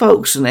 these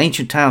folks in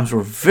ancient times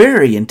were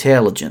very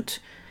intelligent,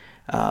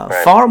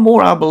 far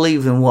more, I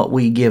believe, than what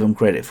we give them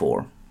credit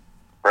for.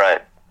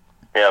 Right.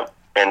 Yeah,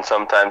 and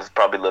sometimes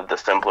probably lived a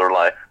simpler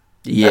life.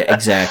 Yeah,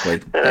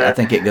 exactly. I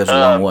think it goes a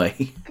long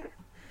way.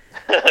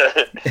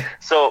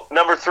 So,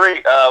 number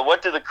 3,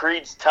 what do the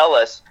creeds tell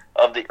us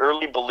of the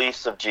early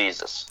beliefs of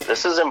Jesus?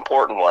 This is an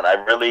important one. I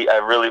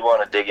really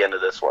want to dig into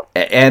this one.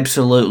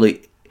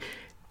 Absolutely.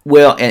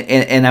 Well,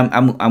 and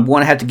I'm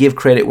going to have to give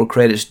credit where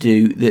credit's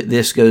due.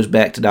 This goes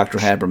back to Dr.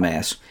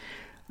 Habermas.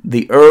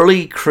 The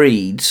early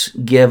creeds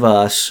give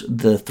us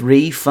the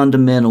 3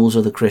 fundamentals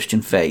of the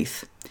Christian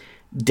faith: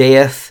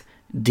 death,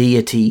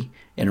 deity,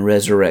 and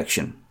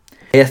resurrection.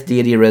 Death,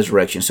 deity, and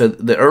resurrection. So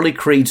the early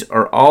creeds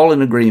are all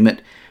in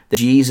agreement that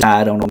Jesus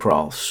died on the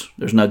cross.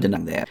 There's no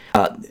denying that.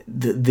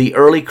 The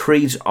early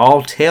creeds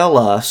all tell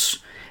us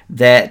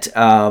that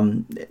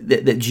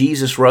that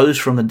Jesus rose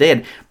from the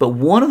dead. But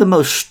one of the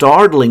most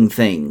startling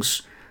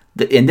things,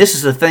 and this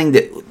is the thing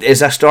that,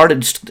 as I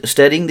started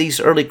studying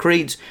these early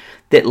creeds,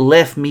 that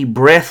left me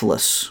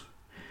breathless,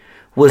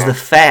 was the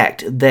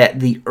fact that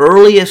the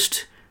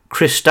earliest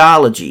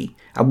Christology,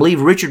 I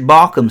believe Richard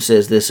Bauckham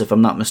says this if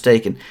I'm not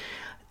mistaken,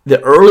 the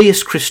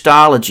earliest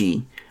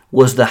Christology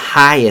was the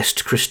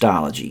highest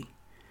Christology.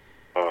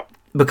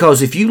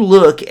 Because if you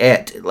look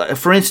at,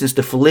 for instance,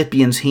 the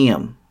Philippians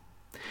hymn,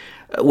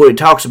 where it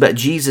talks about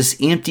Jesus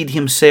emptied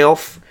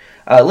himself.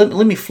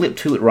 Let me flip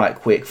to it right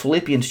quick.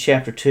 Philippians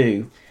chapter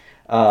 2.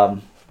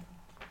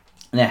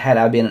 Now, had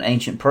I been an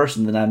ancient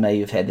person, then I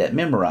may have had that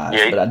memorized.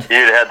 Yeah, but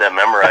you'd had that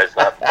memorized,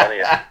 not funny.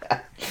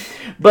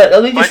 But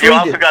let me just But you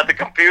also got the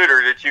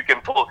computer that you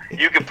can pull.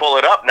 You can pull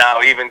it up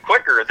now even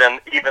quicker than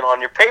even on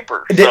your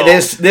paper. So.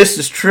 This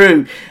is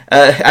true.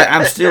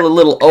 I'm still a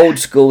little old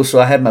school,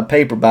 so I have my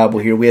paper Bible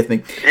here with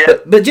me. Yeah,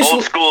 but just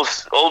old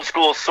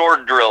school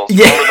sword drills.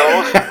 Yeah,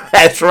 remember those?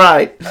 That's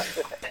right.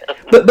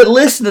 But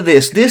listen to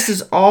this. This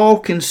is all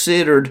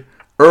considered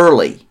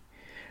early.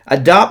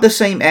 Adopt the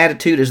same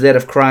attitude as that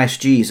of Christ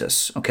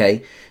Jesus.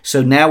 Okay,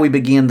 so now we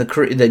begin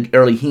the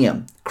early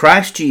hymn.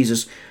 Christ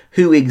Jesus,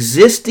 who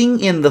existing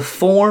in the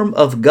form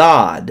of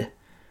God.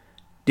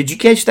 Did you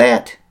catch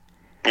that?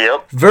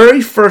 Yep.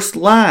 Very first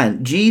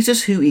line.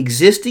 Jesus, who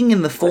existing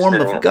in the form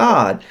of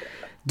God,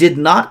 did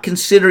not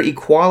consider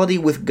equality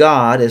with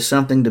God as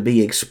something to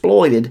be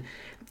exploited.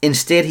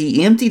 Instead,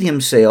 he emptied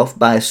himself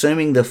by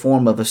assuming the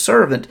form of a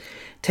servant,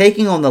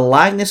 taking on the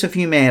likeness of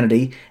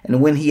humanity,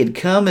 and when he had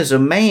come as a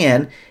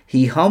man,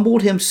 he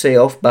humbled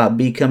himself by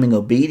becoming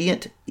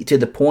obedient to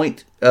the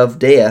point of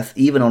death,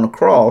 even on a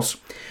cross.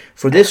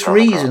 For this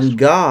reason,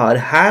 God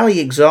highly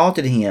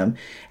exalted him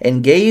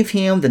and gave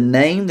him the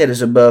name that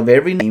is above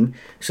every name,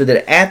 so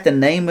that at the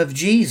name of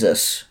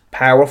Jesus,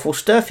 powerful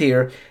stuff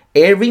here,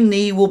 every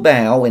knee will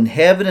bow in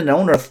heaven and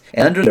on earth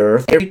and under the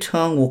earth, every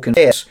tongue will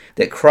confess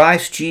that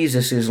Christ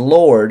Jesus is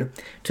Lord,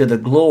 to the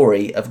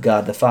glory of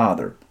God the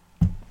Father.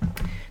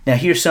 Now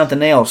here's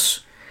something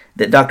else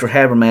that Dr.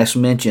 Habermas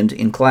mentioned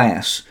in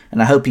class,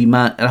 and I hope you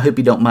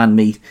don't mind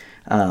me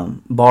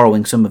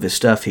borrowing some of his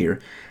stuff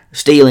here.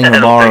 Stealing or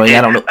borrowing,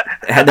 I don't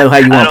know how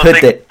you want to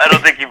put that. I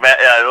don't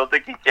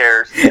think he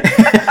cares.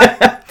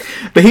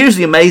 But here's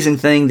the amazing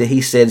thing that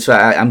he said, so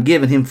I'm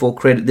giving him full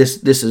credit.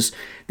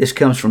 This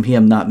comes from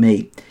him, not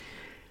me.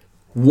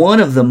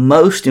 One of the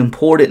most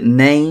important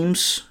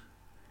names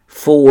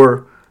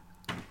for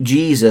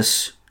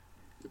Jesus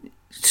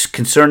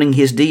concerning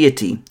his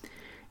deity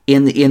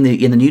in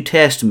the New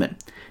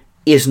Testament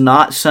is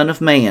not Son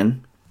of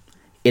Man,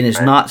 and is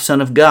not Son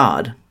of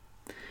God,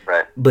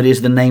 right, but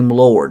is the name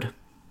Lord.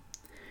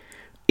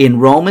 In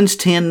Romans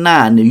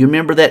 10:9, do you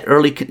remember that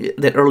early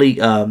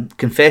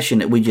confession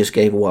that we just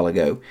gave a while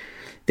ago?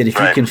 That if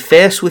you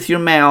confess with your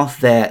mouth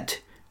that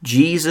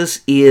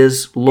Jesus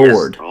is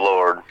Lord,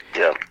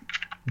 yeah,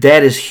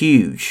 that is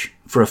huge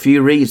for a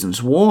few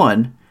reasons.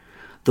 One,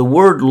 the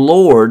word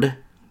Lord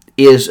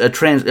is a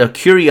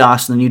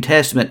kurios in the New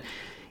Testament,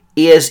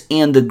 is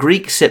in the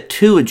Greek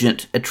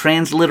Septuagint a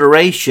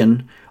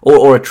transliteration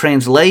or a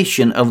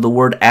translation of the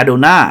word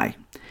Adonai.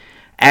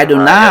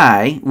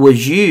 Adonai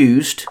was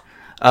used.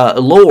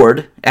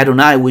 Lord,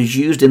 Adonai, was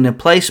used in the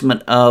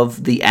placement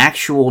of the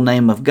actual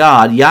name of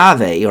God,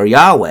 Yahweh or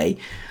Yahweh,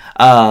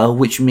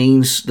 which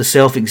means the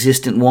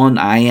self-existent one,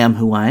 I am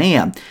who I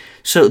am.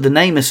 So the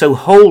name is so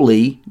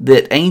holy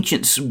that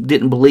ancients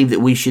didn't believe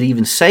that we should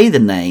even say the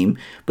name,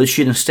 but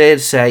should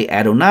instead say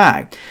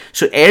Adonai.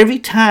 So every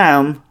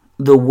time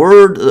the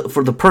word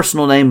for the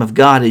personal name of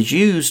God is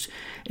used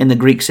in the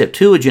Greek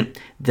Septuagint,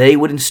 they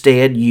would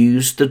instead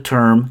use the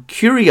term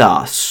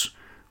kurios,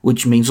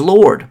 which means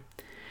Lord.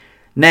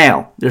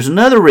 Now, there's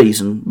another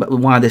reason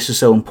why this is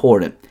so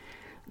important.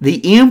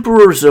 The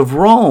emperors of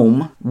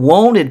Rome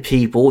wanted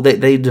people,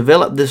 they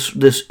developed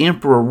this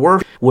emperor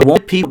worship,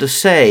 wanted people to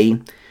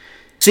say,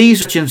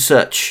 Caesar such and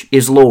such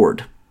is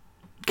Lord.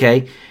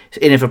 Okay?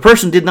 And if a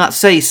person did not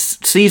say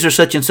Caesar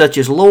such and such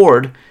is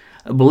Lord,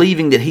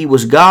 believing that he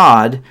was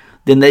God,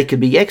 then they could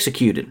be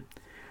executed.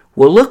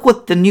 Well, look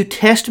what the New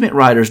Testament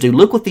writers do.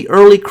 Look what the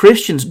early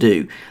Christians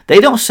do.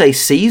 They don't say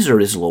Caesar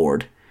is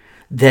Lord.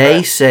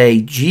 They say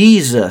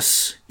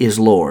Jesus is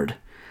Lord.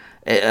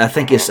 I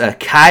think it's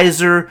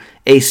Kaiser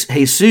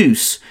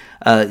Jesus,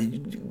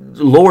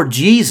 Lord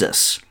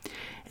Jesus.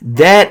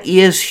 That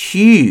is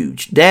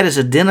huge. That is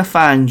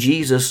identifying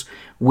Jesus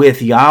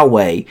with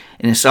Yahweh,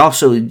 and it's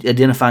also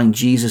identifying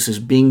Jesus as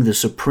being the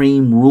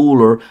supreme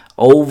ruler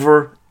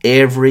over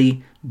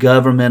every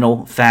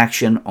governmental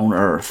faction on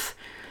earth.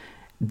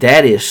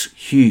 That is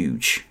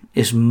huge.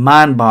 It's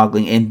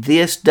mind-boggling, and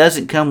this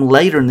doesn't come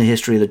later in the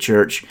history of the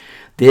church.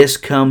 This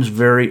comes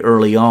very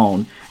early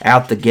on,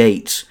 out the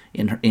gates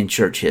in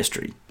church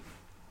history.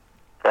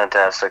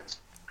 Fantastic.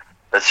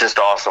 That's just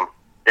awesome.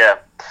 Yeah.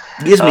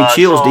 It gives me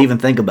chills to even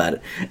think about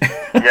it.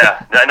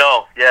 Yeah, I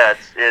know. Yeah,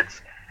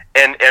 it's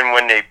and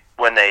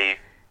when they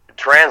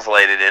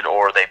translated it,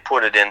 or they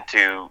put it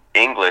into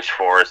English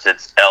for us,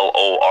 it's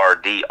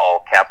Lord,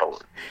 all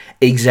capitals.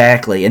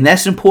 Exactly, and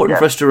that's important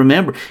for us to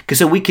remember, because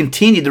so we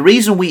continue. The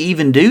reason we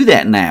even do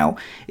that now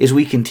is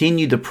we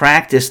continue the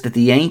practice that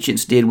the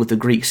ancients did with the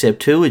Greek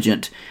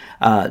Septuagint,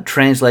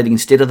 translating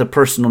instead of the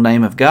personal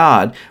name of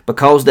God,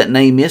 because that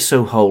name is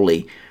so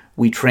holy,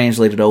 we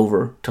translate it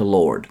over to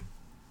Lord.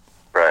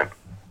 Right.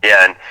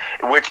 Yeah,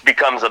 and which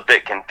becomes a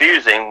bit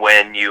confusing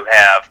when you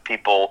have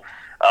people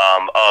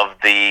of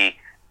the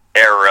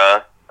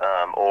era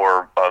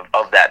or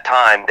of that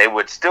time. They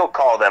would still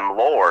call them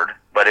Lord,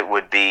 but it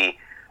would be,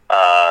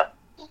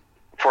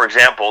 for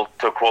example,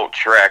 to quote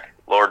Shrek,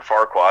 Lord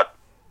Farquaad,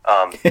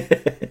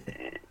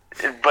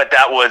 but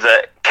that was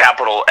a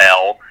capital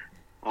L,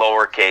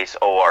 lowercase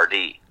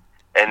O-R-D,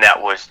 and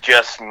that was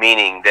just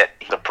meaning that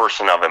he's a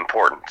person of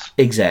importance.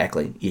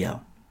 Exactly, yeah.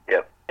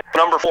 Yep.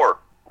 Number 4,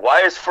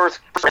 why is 1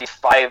 Corinthians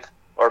 5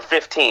 or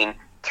 15,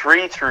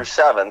 3 through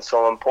 7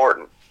 so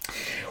important?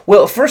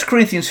 Well, 1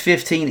 Corinthians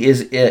 15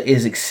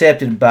 is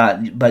accepted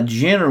by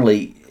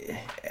generally,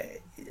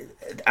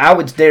 I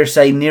would dare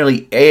say,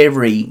 nearly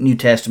every New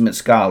Testament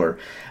scholar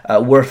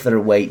worth their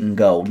weight in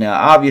gold. Now,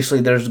 obviously,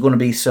 there's going to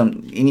be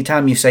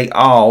anytime you say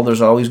all,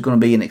 there's always going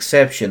to be an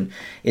exception,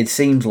 it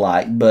seems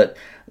like, but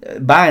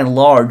by and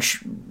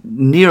large,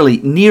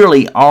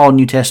 nearly all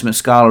New Testament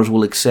scholars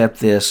will accept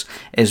this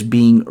as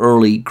being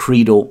early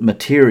creedal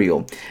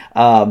material.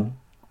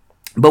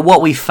 But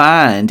what we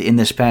find in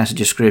this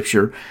passage of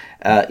Scripture,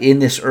 in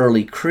this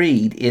early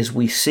creed, is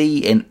we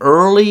see an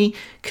early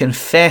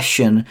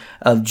confession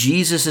of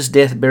Jesus'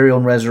 death, burial,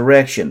 and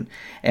resurrection.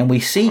 And we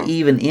see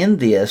even in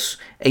this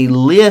a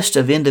list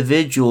of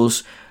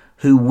individuals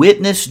who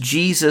witnessed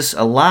Jesus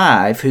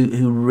alive,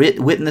 who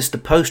witnessed the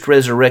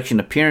post-resurrection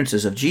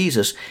appearances of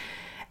Jesus.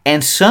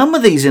 And some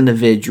of these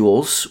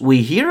individuals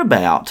we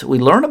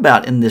learn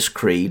about in this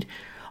creed,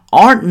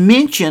 aren't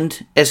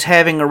mentioned as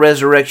having a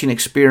resurrection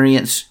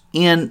experience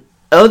in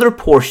other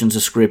portions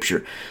of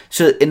Scripture.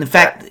 So, in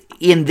fact,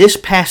 in this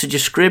passage of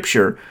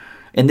Scripture,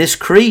 in this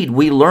creed,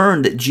 we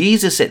learn that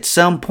Jesus at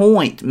some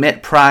point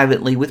met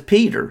privately with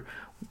Peter.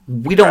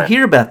 We don't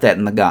hear about that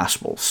in the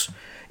Gospels.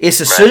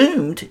 It's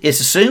assumed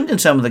in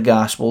some of the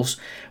Gospels,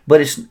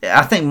 but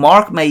I think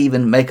Mark may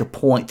even make a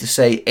point to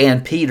say,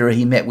 and Peter,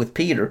 he met with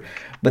Peter.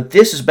 But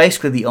this is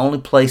basically the only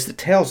place that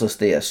tells us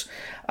this.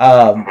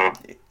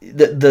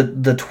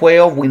 The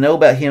 12, we know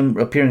about him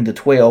appearing to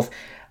 12.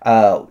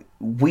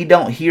 We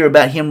don't hear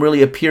about him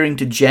really appearing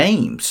to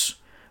James,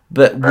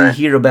 but we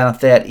hear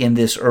about that in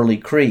this early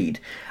creed.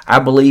 I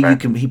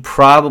believe he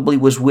probably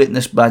was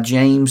witnessed by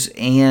James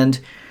and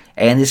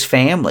his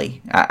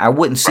family. I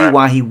wouldn't see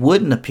why he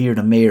wouldn't appear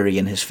to Mary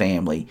and his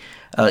family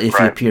if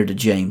he appeared to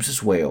James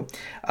as well.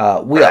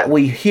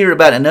 We hear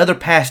about in other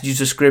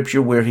passages of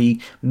Scripture where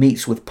he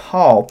meets with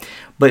Paul,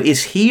 but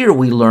it's here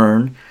we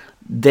learn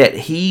that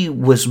he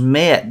was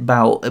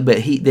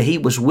that he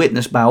was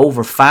witnessed by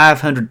over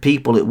 500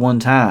 people at one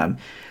time.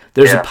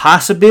 There's a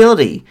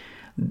possibility.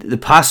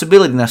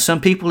 Now,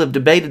 some people have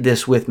debated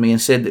this with me and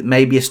said that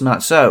maybe it's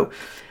not so.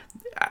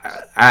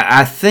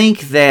 I think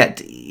that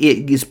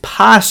it is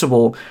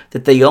possible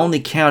that they only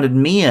counted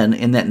men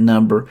in that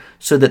number,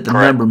 so that the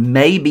number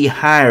may be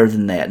higher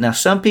than that. Now,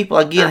 some people,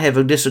 again,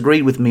 have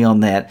disagreed with me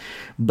on that,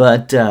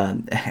 but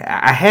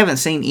I haven't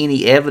seen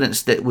any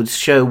evidence that would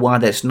show why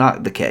that's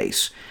not the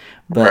case.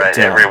 But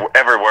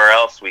everywhere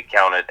else we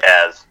count it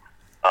as,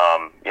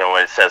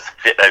 when it says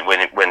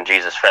when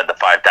Jesus fed the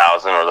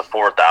 5,000 or the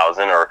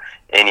 4,000 or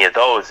any of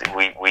those,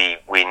 we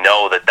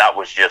know that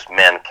was just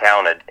men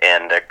counted,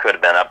 and there could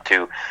have been up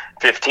to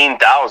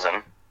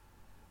 15,000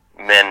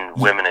 men,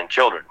 women, and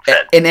children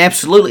fed. And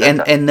absolutely,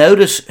 and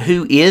notice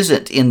who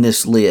isn't in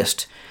this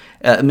list.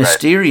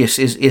 Mysterious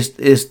is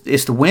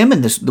the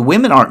women. The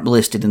women aren't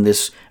listed in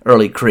this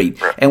early creed,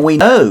 and we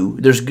know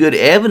there's good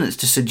evidence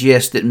to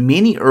suggest that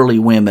many early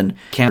women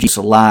counted Jesus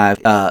alive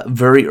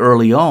very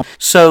early on.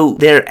 So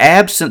their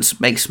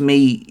absence makes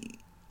me,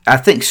 I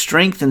think,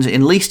 strengthens,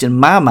 at least in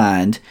my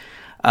mind,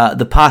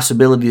 the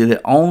possibility that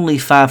only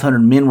 500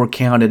 men were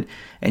counted,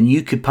 and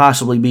you could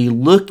possibly be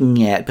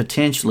looking at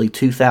potentially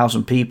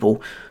 2,000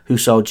 people who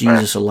saw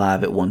Jesus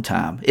alive at one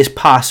time. It's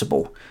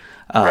possible,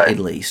 at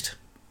least.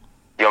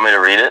 You want me to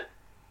read it?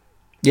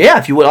 Yeah,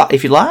 if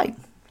you like.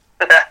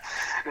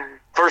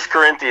 1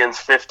 Corinthians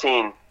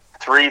 15,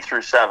 3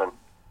 through 7.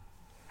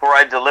 For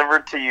I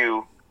delivered to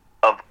you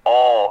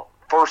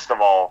first of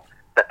all,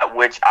 that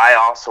which I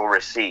also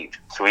received.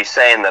 So he's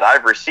saying that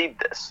I've received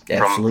this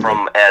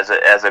from as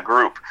a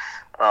group.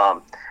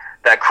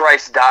 That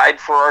Christ died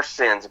for our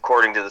sins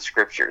according to the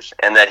Scriptures,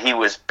 and that he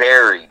was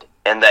buried,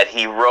 and that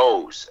he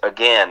rose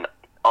again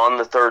on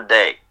the third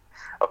day,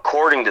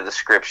 according to the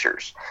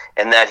Scriptures,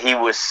 and that he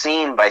was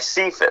seen by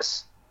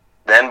Cephas,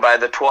 then by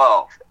the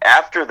 12.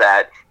 After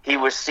that, he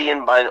was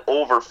seen by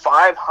over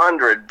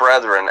 500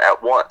 brethren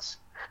at once,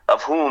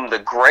 of whom the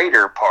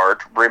greater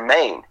part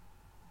remain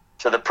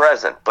to the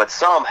present, but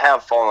some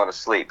have fallen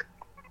asleep,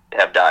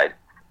 have died.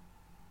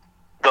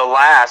 The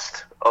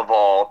last of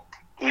all,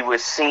 he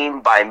was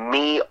seen by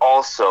me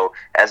also,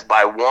 as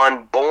by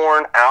one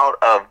born out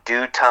of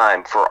due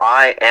time. For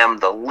I am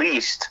the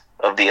least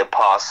of the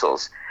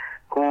apostles,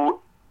 who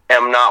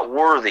am not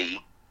worthy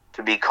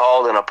to be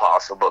called an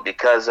apostle, but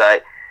because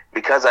I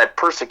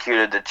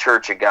persecuted the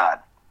church of God.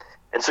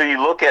 And so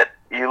you look at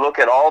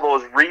all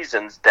those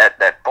reasons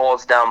that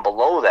falls down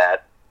below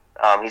that.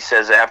 He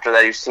says after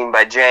that he was seen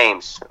by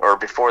James, or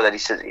before that he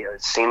says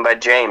seen by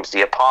James,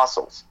 the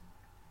apostles,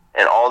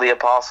 and all the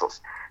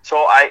apostles. So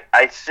I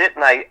sit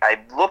and I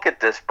look at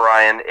this,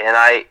 Brian, and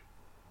I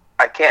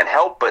can't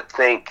help but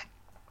think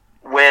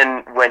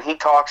when he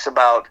talks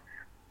about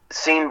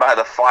seen by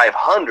the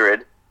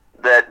 500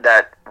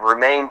 that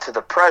remain to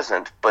the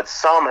present, but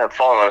some have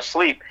fallen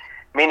asleep,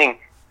 meaning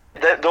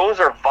that those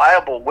are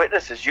viable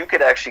witnesses. You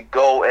could actually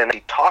go and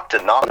talk to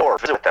them or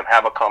visit with them,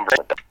 have a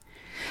conversation with them.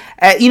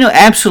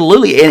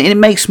 Absolutely, and it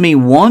makes me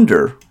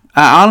wonder.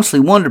 I honestly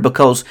wonder,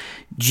 because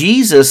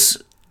Jesus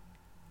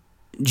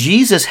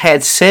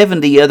had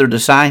 70 other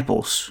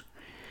disciples.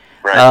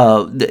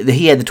 Right.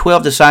 He had the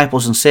 12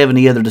 disciples and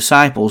 70 other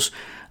disciples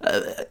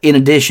in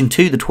addition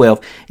to the 12.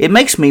 It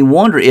makes me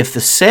wonder if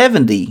the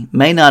 70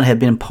 may not have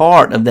been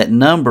part of that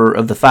number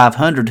of the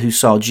 500 who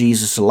saw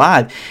Jesus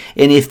alive.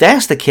 And if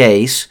that's the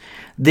case,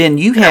 then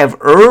you have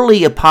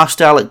early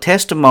apostolic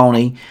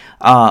testimony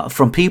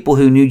from people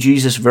who knew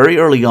Jesus very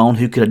early on,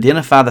 who could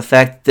identify the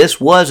fact that this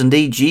was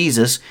indeed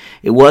Jesus.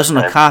 It wasn't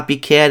a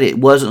copycat. It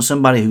wasn't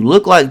somebody who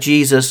looked like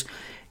Jesus.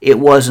 It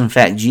was, in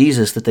fact,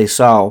 Jesus that they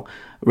saw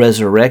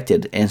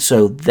resurrected. And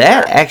so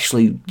that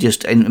actually,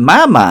 just in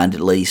my mind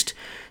at least,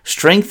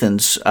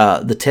 strengthens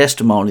the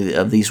testimony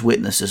of these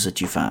witnesses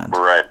that you find.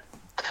 Right.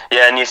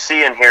 Yeah, and you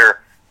see in here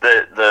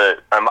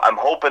I'm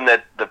hoping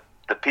that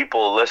the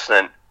people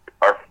listening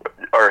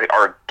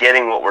are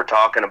getting what we're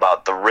talking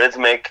about, the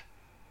rhythmic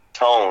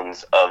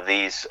tones of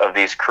these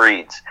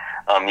creeds.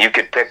 You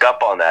could pick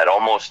up on that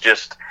almost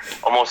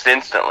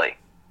instantly.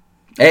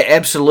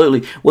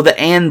 Absolutely. Well, that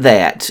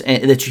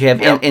you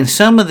have, yep. and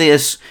some of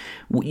this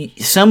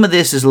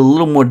is a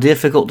little more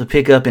difficult to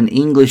pick up in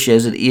English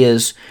as it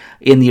is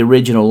in the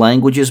original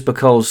languages,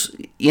 because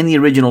in the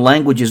original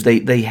languages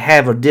they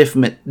have a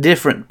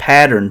different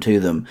pattern to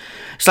them.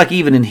 It's like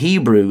even in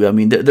Hebrew. I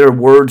mean, there are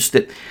words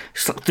that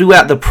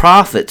throughout the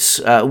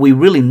prophets we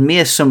really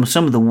miss some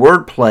of the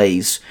word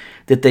plays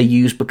that they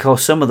use,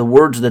 because some of the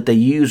words that they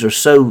use are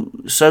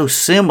so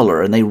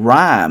similar and they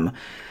rhyme.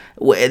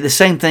 The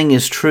same thing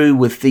is true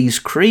with these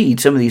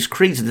creeds. Some of these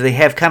creeds, they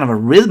have kind of a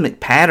rhythmic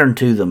pattern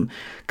to them,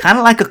 kind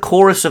of like a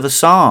chorus of a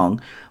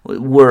song.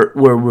 We're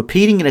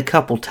repeating it a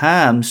couple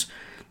times.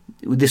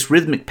 With this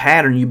rhythmic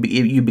pattern,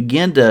 you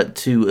begin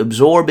to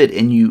absorb it,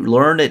 and you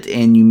learn it,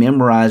 and you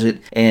memorize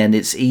it, and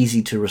it's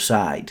easy to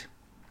recite.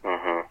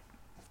 Mm-hmm.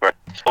 Right.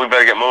 We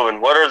better get moving.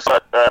 What are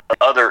some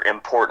other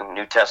important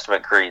New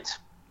Testament creeds?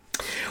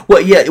 Well,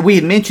 yeah, we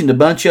had mentioned a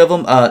bunch of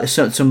them.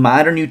 Some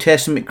minor New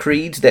Testament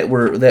creeds that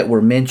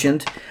were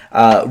mentioned.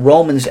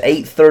 Romans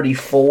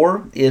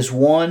 8:34 is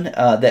one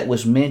that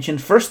was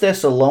mentioned. 1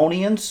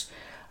 Thessalonians.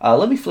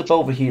 Let me flip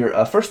over here.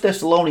 1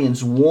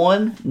 Thessalonians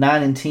 1,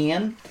 9 and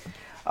 10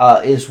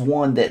 is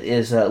one that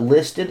is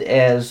listed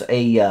as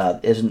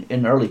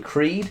an early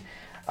creed.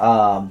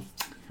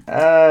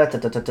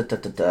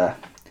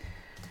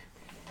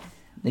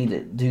 Need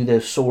to do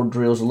those sword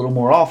drills a little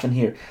more often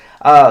here.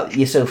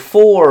 So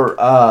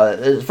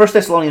 1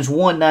 Thessalonians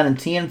 1, 9 and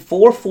 10,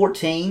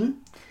 4:14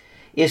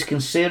 is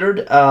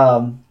considered,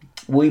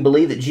 we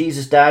believe that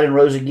Jesus died and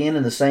rose again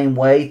in the same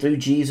way. Through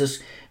Jesus,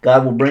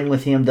 God will bring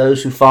with him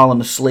those who've fallen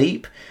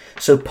asleep.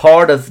 So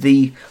part of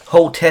the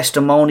whole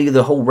testimony,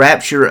 the whole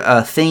rapture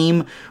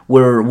theme,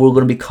 where we're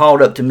going to be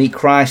called up to meet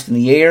Christ in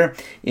the air,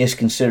 is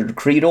considered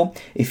creedal.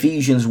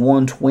 Ephesians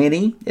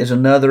 1:20 is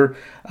another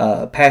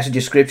passage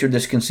of Scripture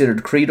that's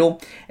considered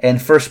creedal,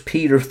 and 1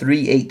 Peter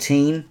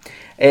 3:18.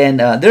 And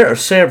there are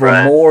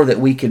several more that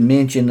we can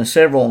mention.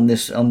 Several on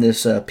this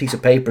piece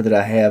of paper that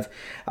I have.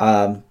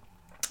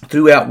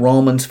 Throughout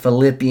Romans,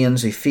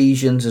 Philippians,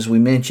 Ephesians, as we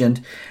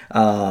mentioned,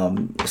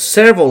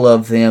 several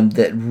of them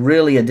that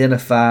really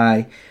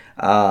identify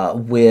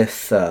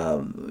with,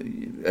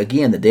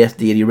 again, the death,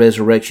 deity,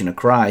 resurrection of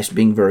Christ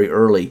being very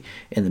early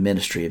in the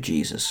ministry of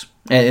Jesus,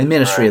 and in the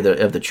ministry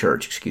of the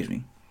church, excuse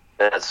me.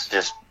 That's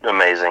just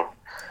amazing.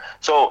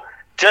 So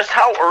just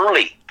how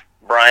early,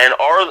 Brian,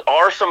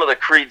 are some of the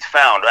creeds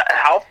found?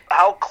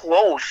 How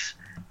close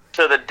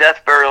to the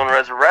death, burial, and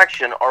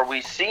resurrection are we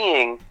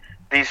seeing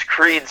these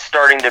creeds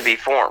starting to be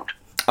formed?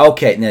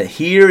 Okay, now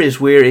here is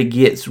where it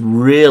gets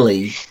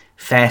really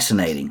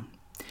fascinating.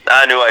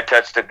 I knew I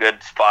touched a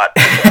good spot.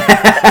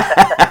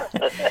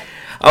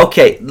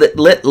 Okay,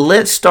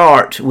 let's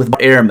start with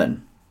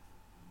Ehrman.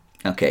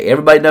 Okay,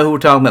 everybody know who we're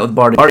talking about with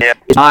Bart Ehrman. Yeah.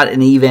 He's not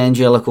an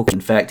evangelical.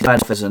 In fact,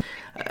 he's an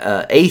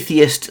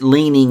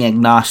atheist-leaning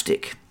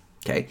agnostic.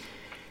 Okay,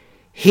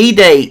 he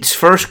dates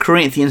 1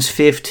 Corinthians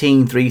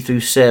 15, 3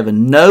 through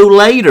 7, no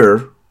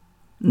later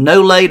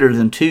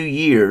than 2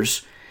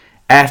 years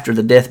after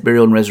the death,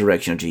 burial, and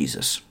resurrection of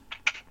Jesus.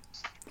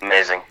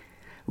 Amazing.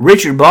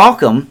 Richard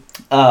Bauckham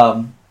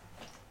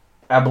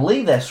I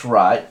believe that's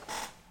right.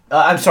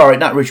 I'm sorry,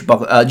 not Richard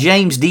Buckle.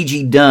 James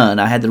D.G. Dunn.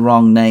 I had the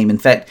wrong name. In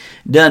fact,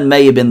 Dunn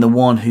may have been the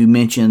one who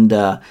mentioned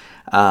the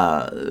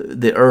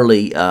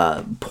early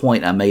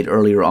point I made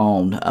earlier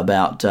on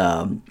about,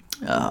 I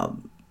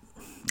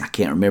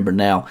can't remember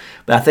now,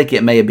 but I think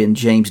it may have been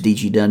James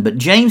D.G. Dunn. But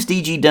James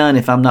D.G. Dunn,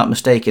 if I'm not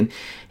mistaken,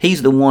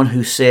 he's the one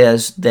who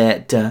says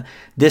that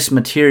this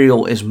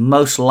material is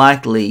most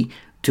likely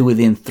to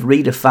within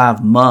 3 to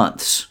 5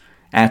 months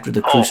after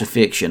the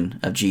crucifixion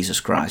of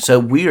Jesus Christ. So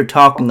we are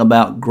talking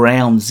about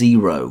ground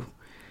zero.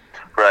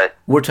 Right.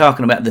 We're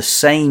talking about the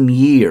same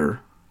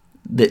year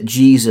that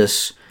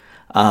Jesus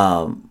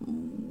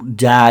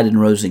died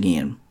and rose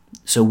again.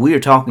 So we are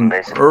talking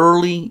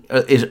early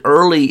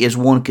as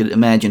one could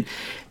imagine.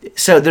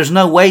 So there's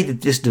no way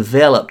that this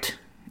developed.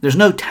 There's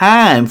no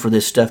time for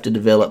this stuff to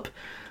develop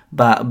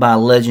by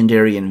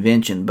legendary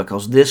invention,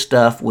 because this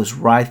stuff was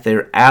right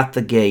there out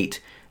the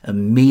gate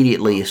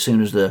immediately as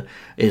soon as the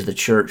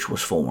church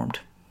was formed.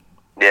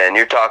 Yeah, and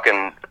you're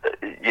talking,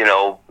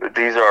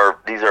 these are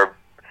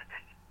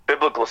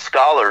biblical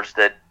scholars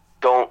that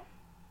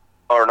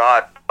are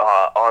not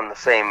on the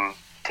same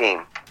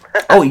team.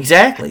 Oh,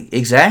 exactly.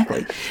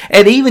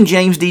 And even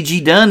James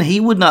D.G. Dunn, he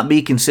would not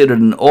be considered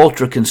an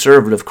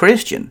ultra-conservative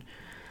Christian.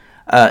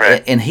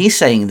 Right. And he's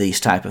saying these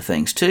type of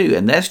things too.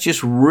 And that's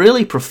just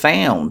really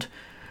profound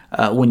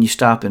when you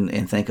stop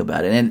and think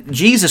about it. And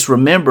Jesus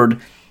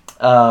Remembered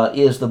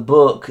is the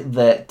book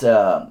that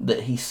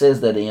he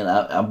says that in.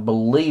 I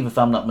believe, if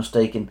I'm not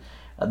mistaken,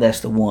 that's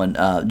the one,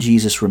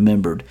 Jesus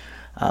Remembered.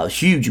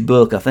 Huge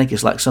book. I think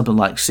it's like something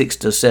like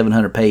 600 to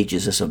 700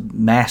 pages. It's a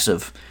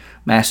massive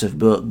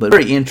book, but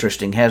very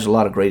interesting. Has a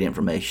lot of great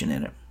information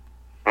in it.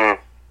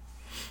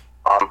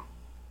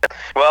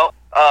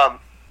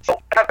 So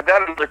I've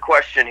got another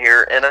question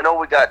here, and I know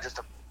we got just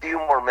a few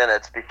more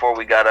minutes before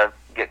we got to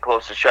get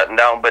close to shutting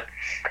down, but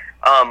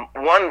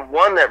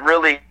one that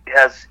really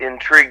has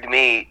intrigued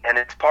me, and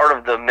it's part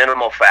of the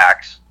minimal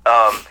facts,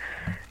 and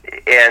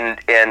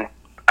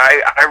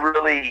I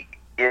really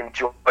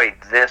enjoyed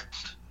this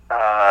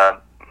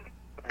thought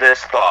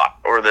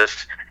or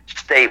this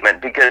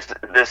statement, because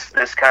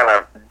this kind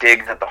of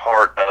digs at the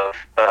heart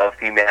of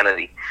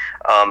humanity,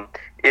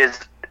 is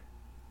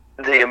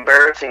the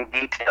embarrassing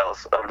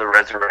details of the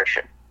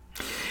resurrection.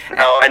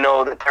 Now, I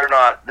know that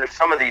there's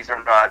some of these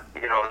are not,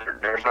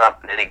 there's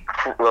not any,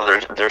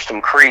 there's some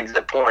creeds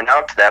that point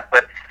out to that,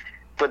 but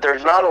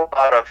there's not a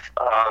lot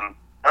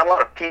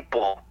of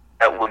people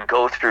that would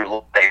go through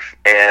life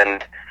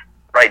and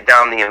write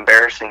down the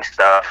embarrassing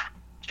stuff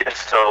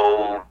just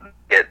so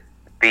get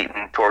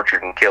beaten,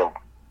 tortured, and killed.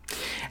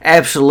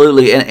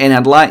 Absolutely, and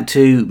I'd like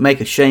to make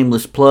a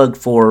shameless plug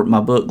for my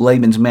book,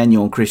 Layman's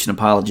Manual on Christian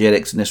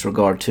Apologetics, in this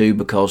regard too,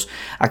 because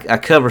I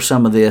cover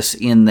some of this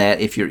in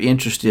that. If you're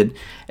interested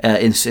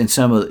in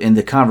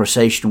the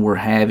conversation we're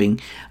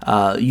having,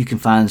 you can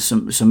find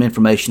some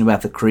information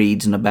about the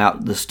creeds and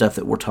about the stuff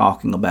that we're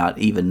talking about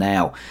even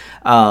now.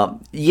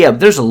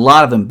 There's a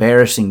lot of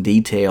embarrassing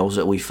details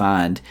that we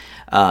find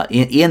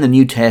in the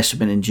New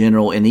Testament in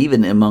general, and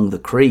even among the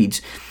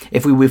creeds.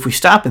 If we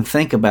stop and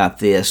think about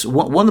this,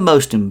 one of the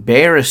most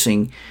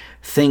embarrassing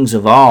things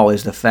of all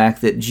is the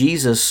fact that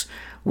Jesus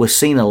was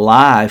seen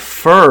alive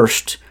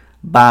first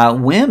by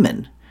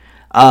women.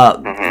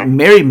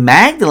 Mary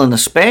Magdalene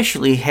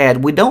especially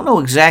we don't know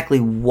exactly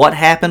what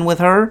happened with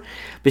her,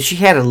 but she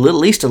had at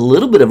least a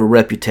little bit of a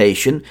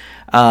reputation.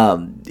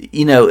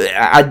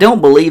 I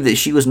don't believe that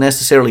she was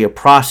necessarily a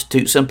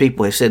prostitute. Some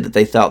people have said that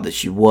they thought that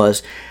she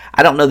was.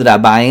 I don't know that I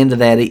buy into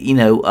that,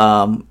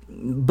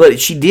 but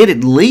she did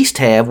at least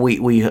have,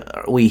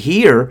 we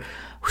hear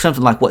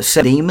something like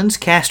 7 demons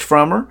cast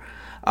from her.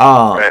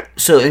 Right.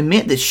 So it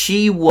meant that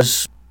she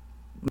was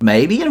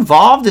maybe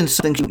involved in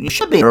something she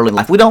should be in early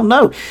life. We don't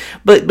know.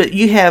 But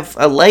you have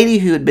a lady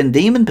who had been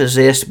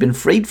demon-possessed, been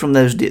freed from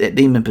that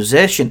demon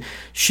possession.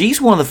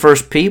 She's one of the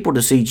first people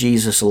to see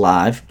Jesus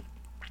alive,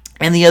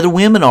 and the other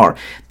women are.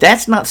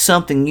 That's not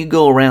something you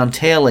go around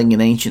telling in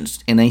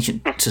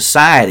ancient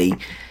society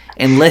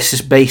unless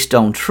it's based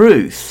on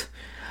truth.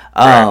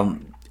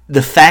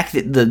 The fact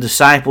that the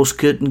disciples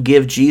couldn't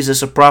give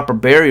Jesus a proper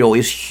burial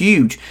is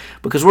huge,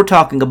 because we're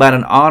talking about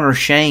an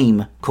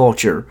honor-shame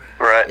culture,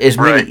 as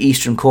many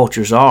Eastern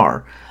cultures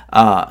are.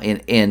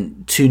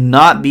 And to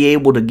not be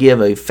able to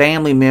give a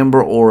family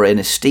member or an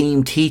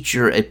esteemed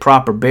teacher a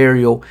proper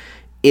burial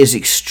is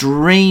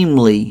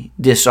extremely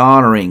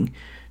dishonoring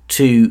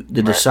to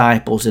the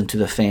disciples and to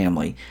the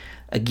family.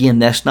 Again,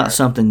 that's not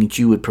something that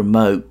you would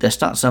promote.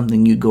 That's not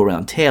something you go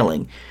around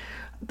telling.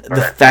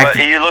 The fact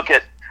that you look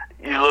at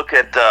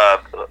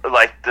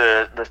like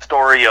the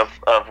story of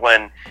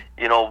when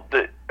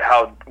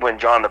when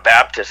John the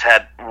Baptist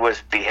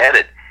was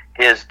beheaded,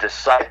 his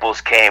disciples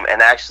came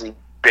and actually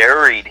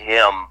buried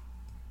him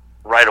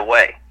right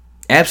away.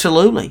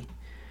 Absolutely.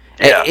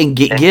 Yeah. And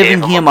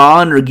giving him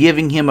honor,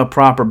 giving him a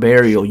proper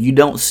burial. You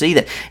don't see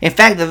that. In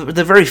fact,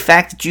 the very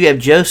fact that you have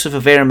Joseph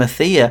of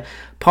Arimathea,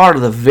 part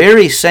of the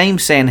very same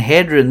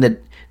Sanhedrin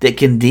that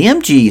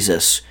condemned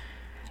Jesus,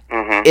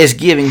 is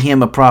giving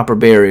him a proper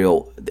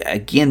burial.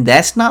 again,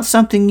 that's not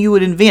something you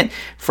would invent.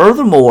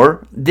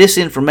 Furthermore, this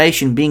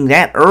information being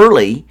that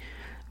early,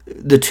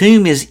 the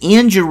tomb is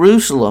in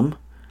Jerusalem,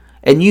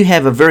 and you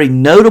have a very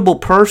notable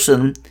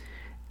person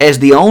as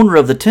the owner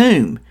of the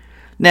tomb.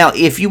 Now,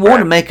 if you want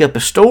to make up a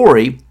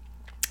story,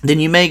 then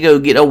you may go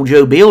get old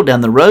Joe Bill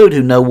down the road,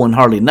 who no one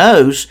hardly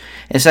knows,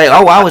 and say,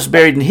 oh, I was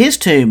buried in his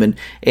tomb,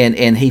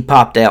 and he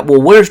popped out.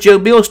 Well, where's Joe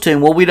Bill's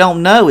tomb? Well, we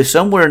don't know. It's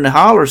somewhere in the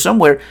holler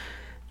somewhere.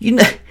 You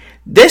know,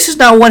 this is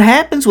not what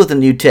happens with the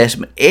New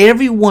Testament.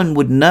 Everyone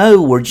would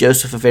know where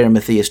Joseph of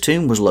Arimathea's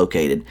tomb was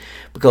located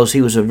because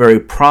he was a very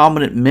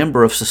prominent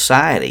member of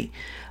society.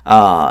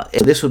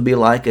 This would be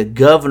like a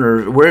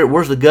governor.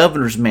 Where's the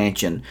governor's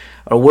mansion,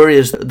 or where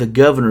is the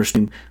governor's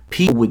tomb?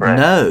 People would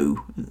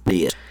know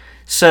this.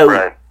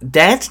 So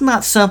that's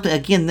not something.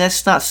 Again,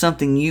 that's not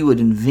something you would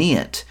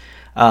invent.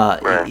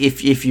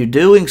 If you're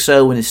doing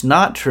so and it's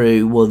not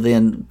true, well,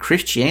 then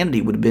Christianity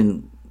would have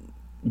been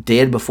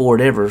dead before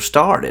it ever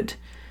started.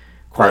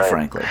 Quite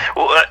frankly.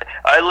 Well,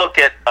 I look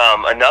at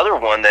another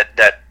one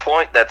that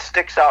point that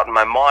sticks out in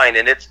my mind,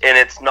 and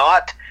it's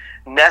not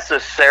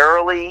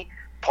necessarily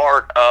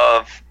part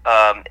of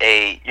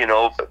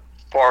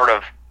part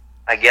of,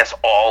 I guess,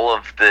 all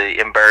of the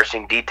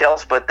embarrassing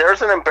details, but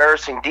there's an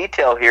embarrassing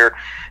detail here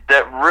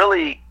that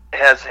really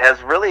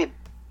has really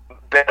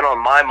been on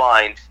my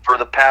mind for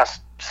the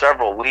past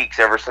several weeks,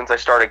 ever since I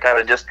started kind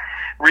of just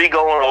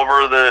re-going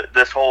over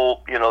this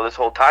whole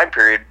time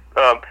period.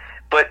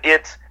 But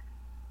it's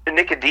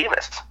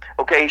Nicodemus.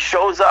 Okay, he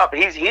shows up.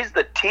 He's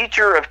the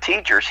teacher of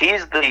teachers.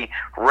 He's the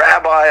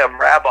rabbi of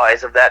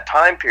rabbis of that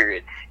time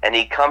period, and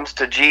he comes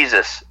to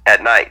Jesus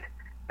at night.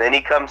 Then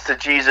he comes to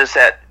Jesus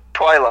at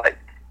twilight,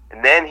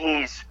 and then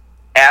he's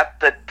at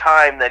the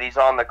time that he's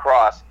on the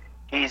cross.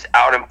 He's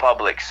out in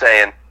public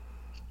saying,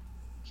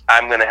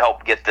 "I'm going to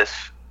help get this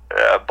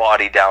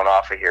body down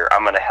off of here.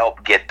 I'm going to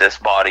help get this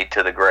body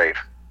to the grave."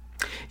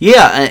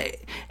 Yeah,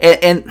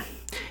 and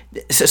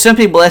some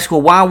people ask,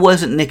 well, why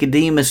wasn't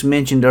Nicodemus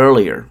mentioned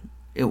earlier?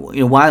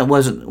 Why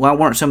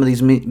weren't some of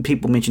these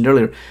people mentioned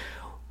earlier?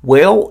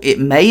 Well, it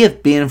may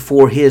have been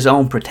for his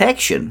own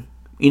protection.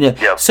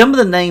 Some of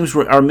the names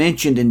are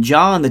mentioned in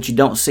John that you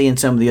don't see in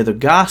some of the other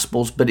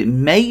Gospels, but it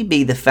may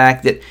be the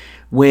fact that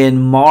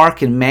when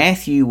Mark and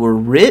Matthew were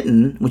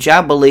written, which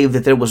I believe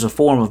that there was a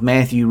form of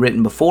Matthew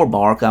written before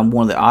Mark. I'm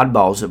one of the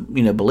oddballs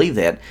that believe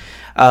that.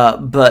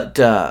 But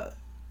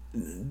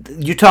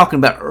you're talking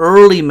about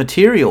early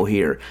material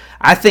here.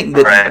 I think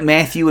that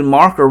Matthew and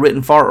Mark are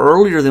written far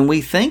earlier than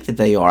we think that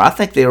they are. I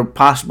think they were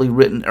possibly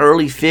written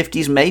early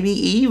 50s, maybe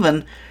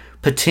even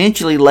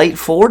potentially late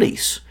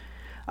 40s.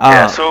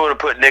 So it would have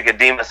put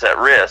Nicodemus at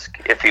risk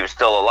if he was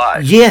still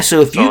alive. Yeah,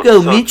 so if you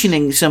go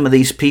mentioning some of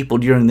these people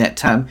during that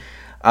time,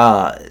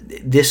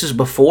 this is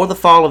before the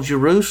fall of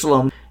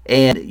Jerusalem,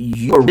 and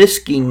you're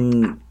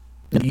risking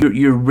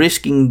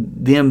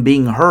them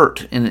being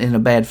hurt in a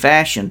bad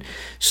fashion.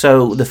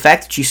 So the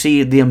fact that you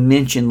see them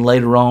mentioned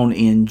later on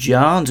in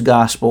John's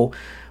Gospel,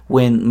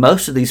 when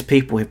most of these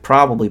people have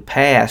probably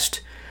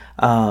passed,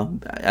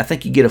 I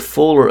think you get a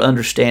fuller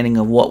understanding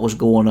of what was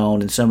going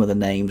on in some of the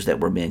names that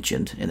were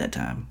mentioned in that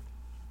time.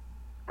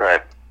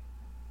 Right.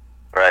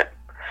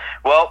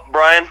 Well,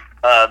 Brian,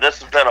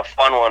 this has been a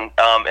fun one,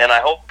 and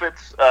I hope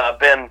it's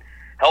been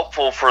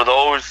helpful for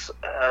those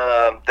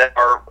that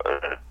are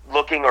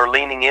looking or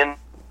leaning in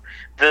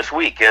this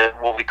week,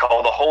 what we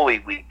call the Holy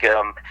Week.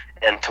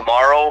 And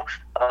tomorrow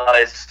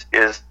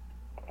is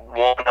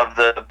one of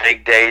the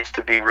big days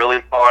to be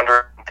really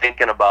pondering,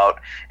 thinking about,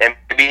 and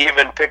maybe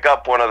even pick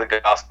up one of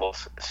the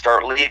Gospels.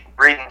 Start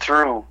reading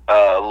through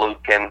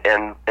Luke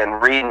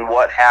and reading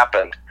what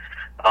happened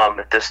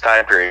at this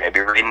time period. Maybe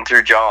reading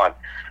through John.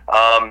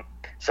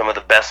 Some of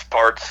the best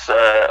parts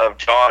of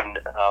John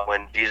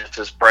when Jesus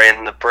is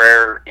praying the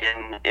prayer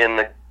in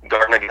the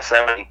Garden of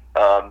Gethsemane.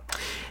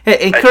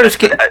 Hey, Curtis,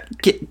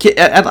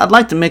 I'd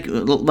like to make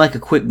a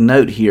quick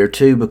note here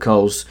too,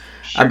 because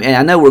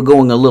I know we're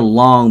going a little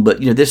long,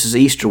 but this is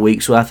Easter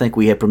week, so I think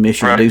we have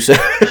permission to do so.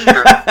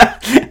 Sure.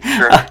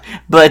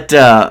 But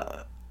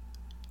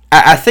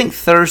I think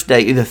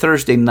the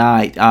Thursday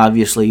night,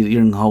 obviously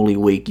during Holy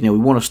Week, we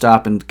want to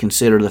stop and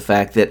consider the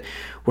fact that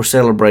we're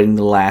celebrating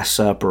the Last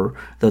Supper,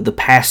 the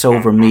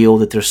Passover meal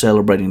that they're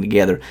celebrating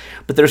together.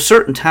 But there are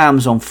certain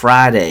times on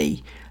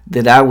Friday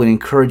that I would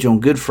encourage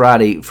on Good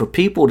Friday for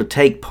people to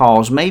take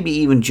pause, maybe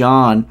even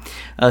John,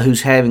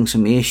 who's having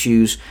some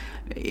issues.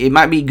 It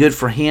might be good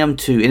for him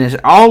to, and as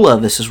all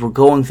of us, as we're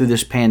going through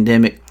this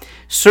pandemic,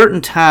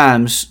 certain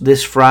times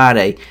this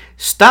Friday,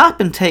 stop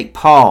and take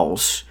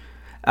pause.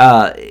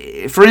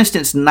 For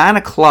instance, 9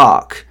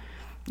 o'clock,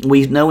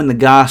 we know in the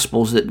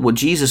Gospels that what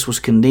Jesus was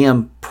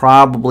condemned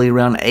probably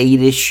around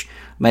 8-ish,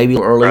 maybe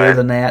earlier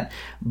than that.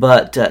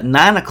 But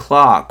 9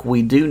 o'clock,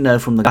 we do know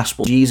from the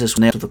Gospel, Jesus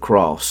went to the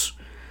cross.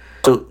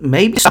 So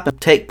maybe stop and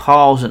take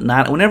pause at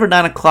 9. Whenever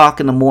 9 o'clock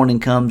in the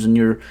morning comes in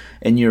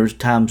your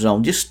time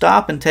zone, just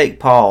stop and take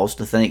pause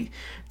to think,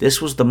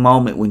 this was the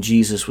moment when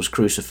Jesus was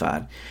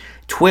crucified.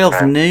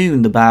 12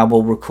 noon, the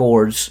Bible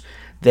records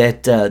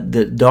that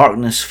the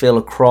darkness fell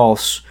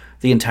across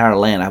the entire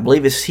land. I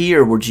believe it's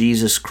here where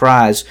Jesus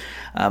cries,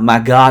 my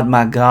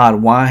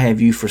God, why have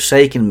you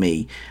forsaken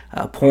me?"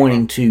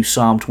 Pointing to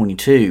Psalm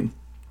 22.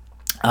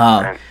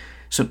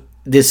 So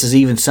this is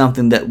even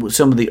something that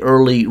some of the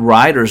early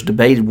writers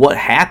debated what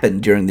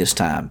happened during this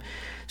time.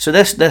 So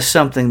that's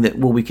something that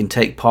we can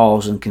take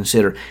pause and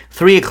consider.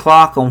 3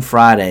 o'clock on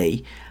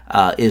Friday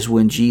is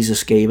when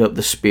Jesus gave up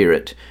the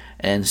Spirit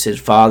and said,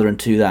 "Father,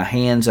 into thy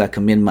hands I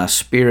commend my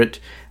spirit."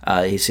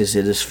 He says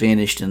it is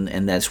finished,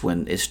 and that's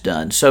when it's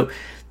done. So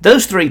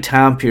those 3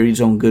 time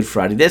periods on Good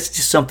Friday, that's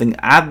just something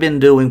I've been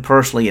doing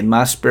personally in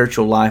my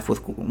spiritual life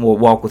with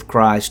walk with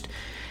Christ,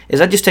 is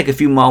I just take a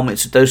few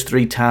moments at those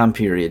 3 time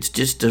periods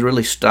just to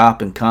really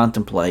stop and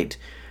contemplate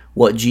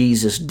what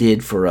Jesus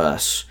did for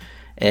us.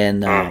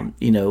 And,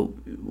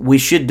 we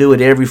should do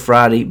it every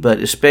Friday, but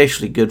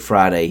especially Good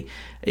Friday,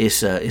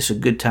 it's a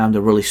good time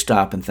to really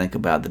stop and think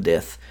about the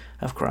death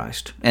of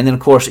Christ. And then, of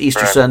course,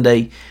 Easter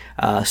Sunday,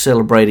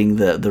 celebrating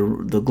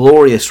the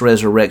glorious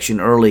resurrection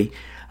early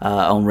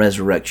on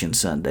Resurrection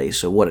Sunday.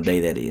 So what a day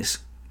that is.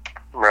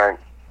 Right.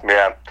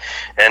 Yeah.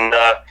 And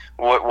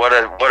what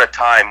a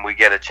time we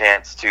get a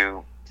chance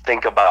to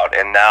think about.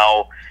 And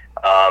now,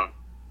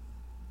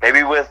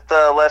 maybe with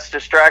less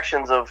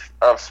distractions of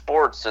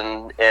sports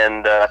and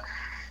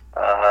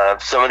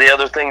some of the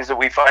other things that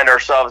we find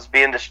ourselves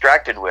being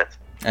distracted with,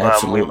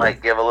 Absolutely. We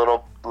might give a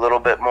little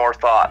bit more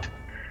thought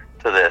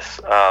to this.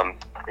 And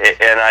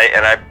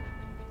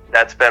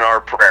that's been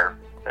our prayer,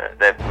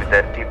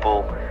 that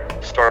people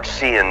start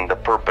seeing the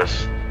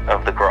purpose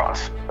of the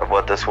cross, of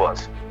what this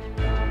was.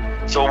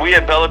 So we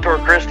at Bellator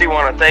Christi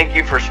want to thank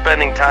you for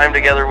spending time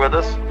together with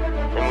us,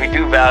 and we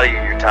do value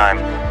your time.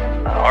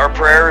 Our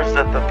prayer is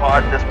that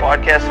this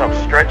podcast helps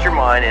stretch your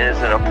mind and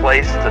is in a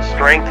place to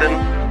strengthen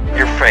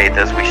your faith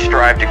as we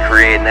strive to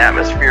create an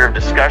atmosphere of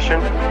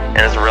discussion and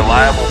as a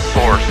reliable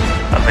source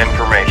of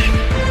information.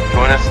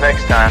 Join us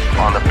next time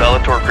on the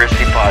Bellator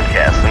Christi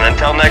podcast. And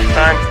until next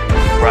time,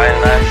 Brian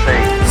and I say,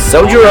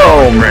 Soldier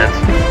on, friends.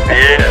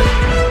 Yeah.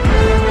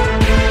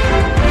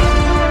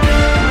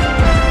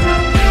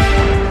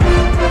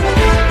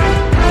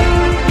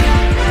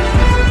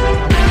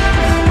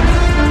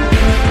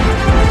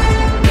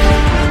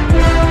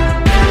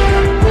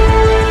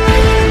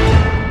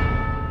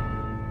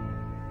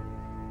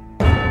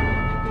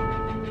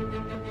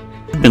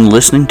 Been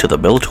listening to the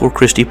Bellator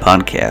Christi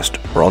podcast,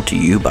 brought to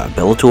you by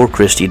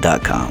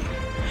BellatorChristi.com.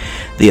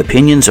 The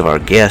opinions of our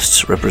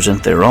guests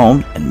represent their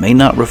own and may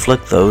not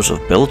reflect those of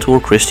Bellator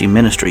Christi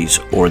Ministries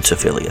or its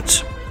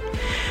affiliates.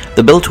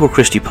 The Bellator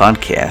Christi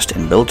podcast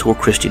and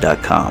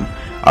BellatorChristi.com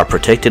are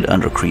protected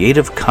under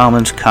Creative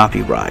Commons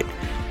copyright,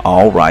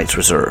 all rights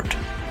reserved.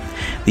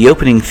 The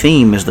opening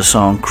theme is the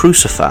song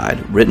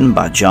Crucified, written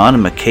by John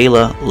and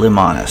Michaela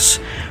Limanis,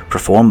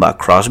 performed by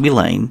Crosby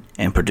Lane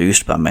and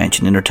produced by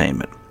Mansion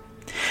Entertainment.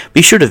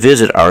 Be sure to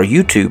visit our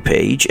YouTube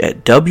page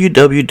at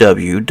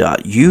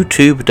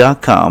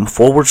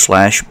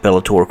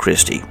www.youtube.com/Bellator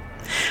Christi.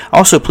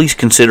 Also, please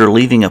consider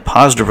leaving a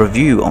positive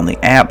review on the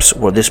apps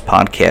where this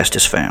podcast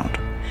is found.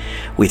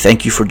 We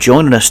thank you for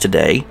joining us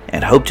today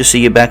and hope to see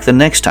you back the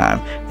next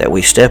time that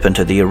we step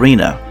into the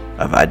arena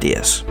of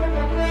ideas.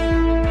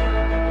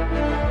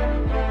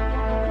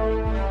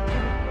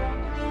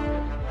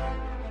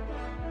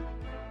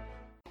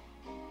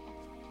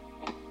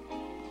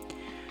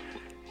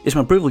 It's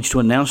my privilege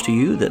to announce to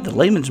you that the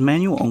Layman's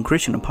Manual on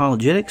Christian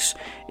Apologetics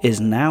is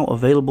now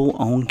available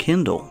on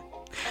Kindle.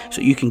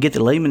 So you can get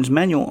the Layman's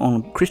Manual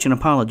on Christian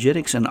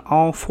Apologetics in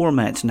all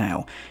formats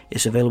now.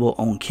 It's available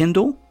on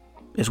Kindle,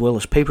 as well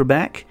as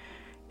paperback,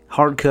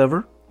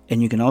 hardcover,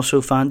 and you can also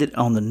find it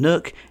on the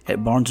Nook at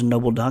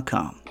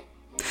barnesandnoble.com.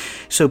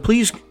 So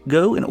please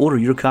go and order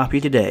your copy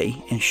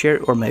today and share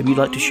it, or maybe you'd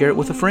like to share it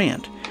with a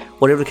friend.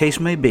 Whatever the case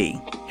may be,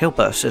 help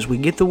us as we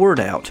get the word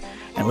out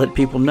and let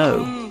people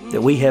know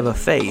that we have a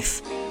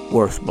faith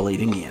worth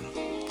believing in.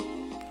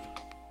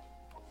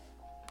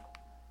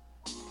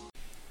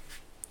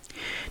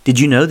 Did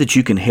you know that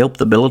you can help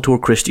the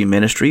Bellator Christi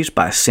Ministries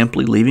by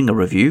simply leaving a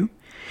review?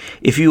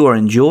 If you are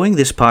enjoying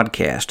this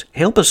podcast,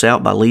 help us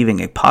out by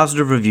leaving a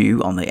positive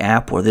review on the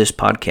app where this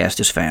podcast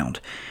is found.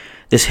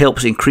 This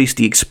helps increase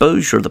the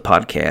exposure of the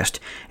podcast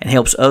and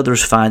helps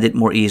others find it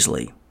more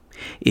easily.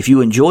 If you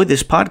enjoy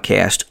this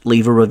podcast,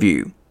 leave a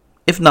review.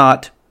 If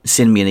not,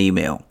 send me an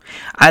email.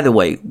 Either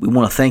way, we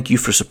want to thank you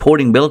for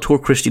supporting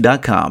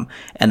BellatorChristi.com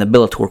and the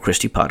Bellator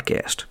Christi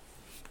podcast.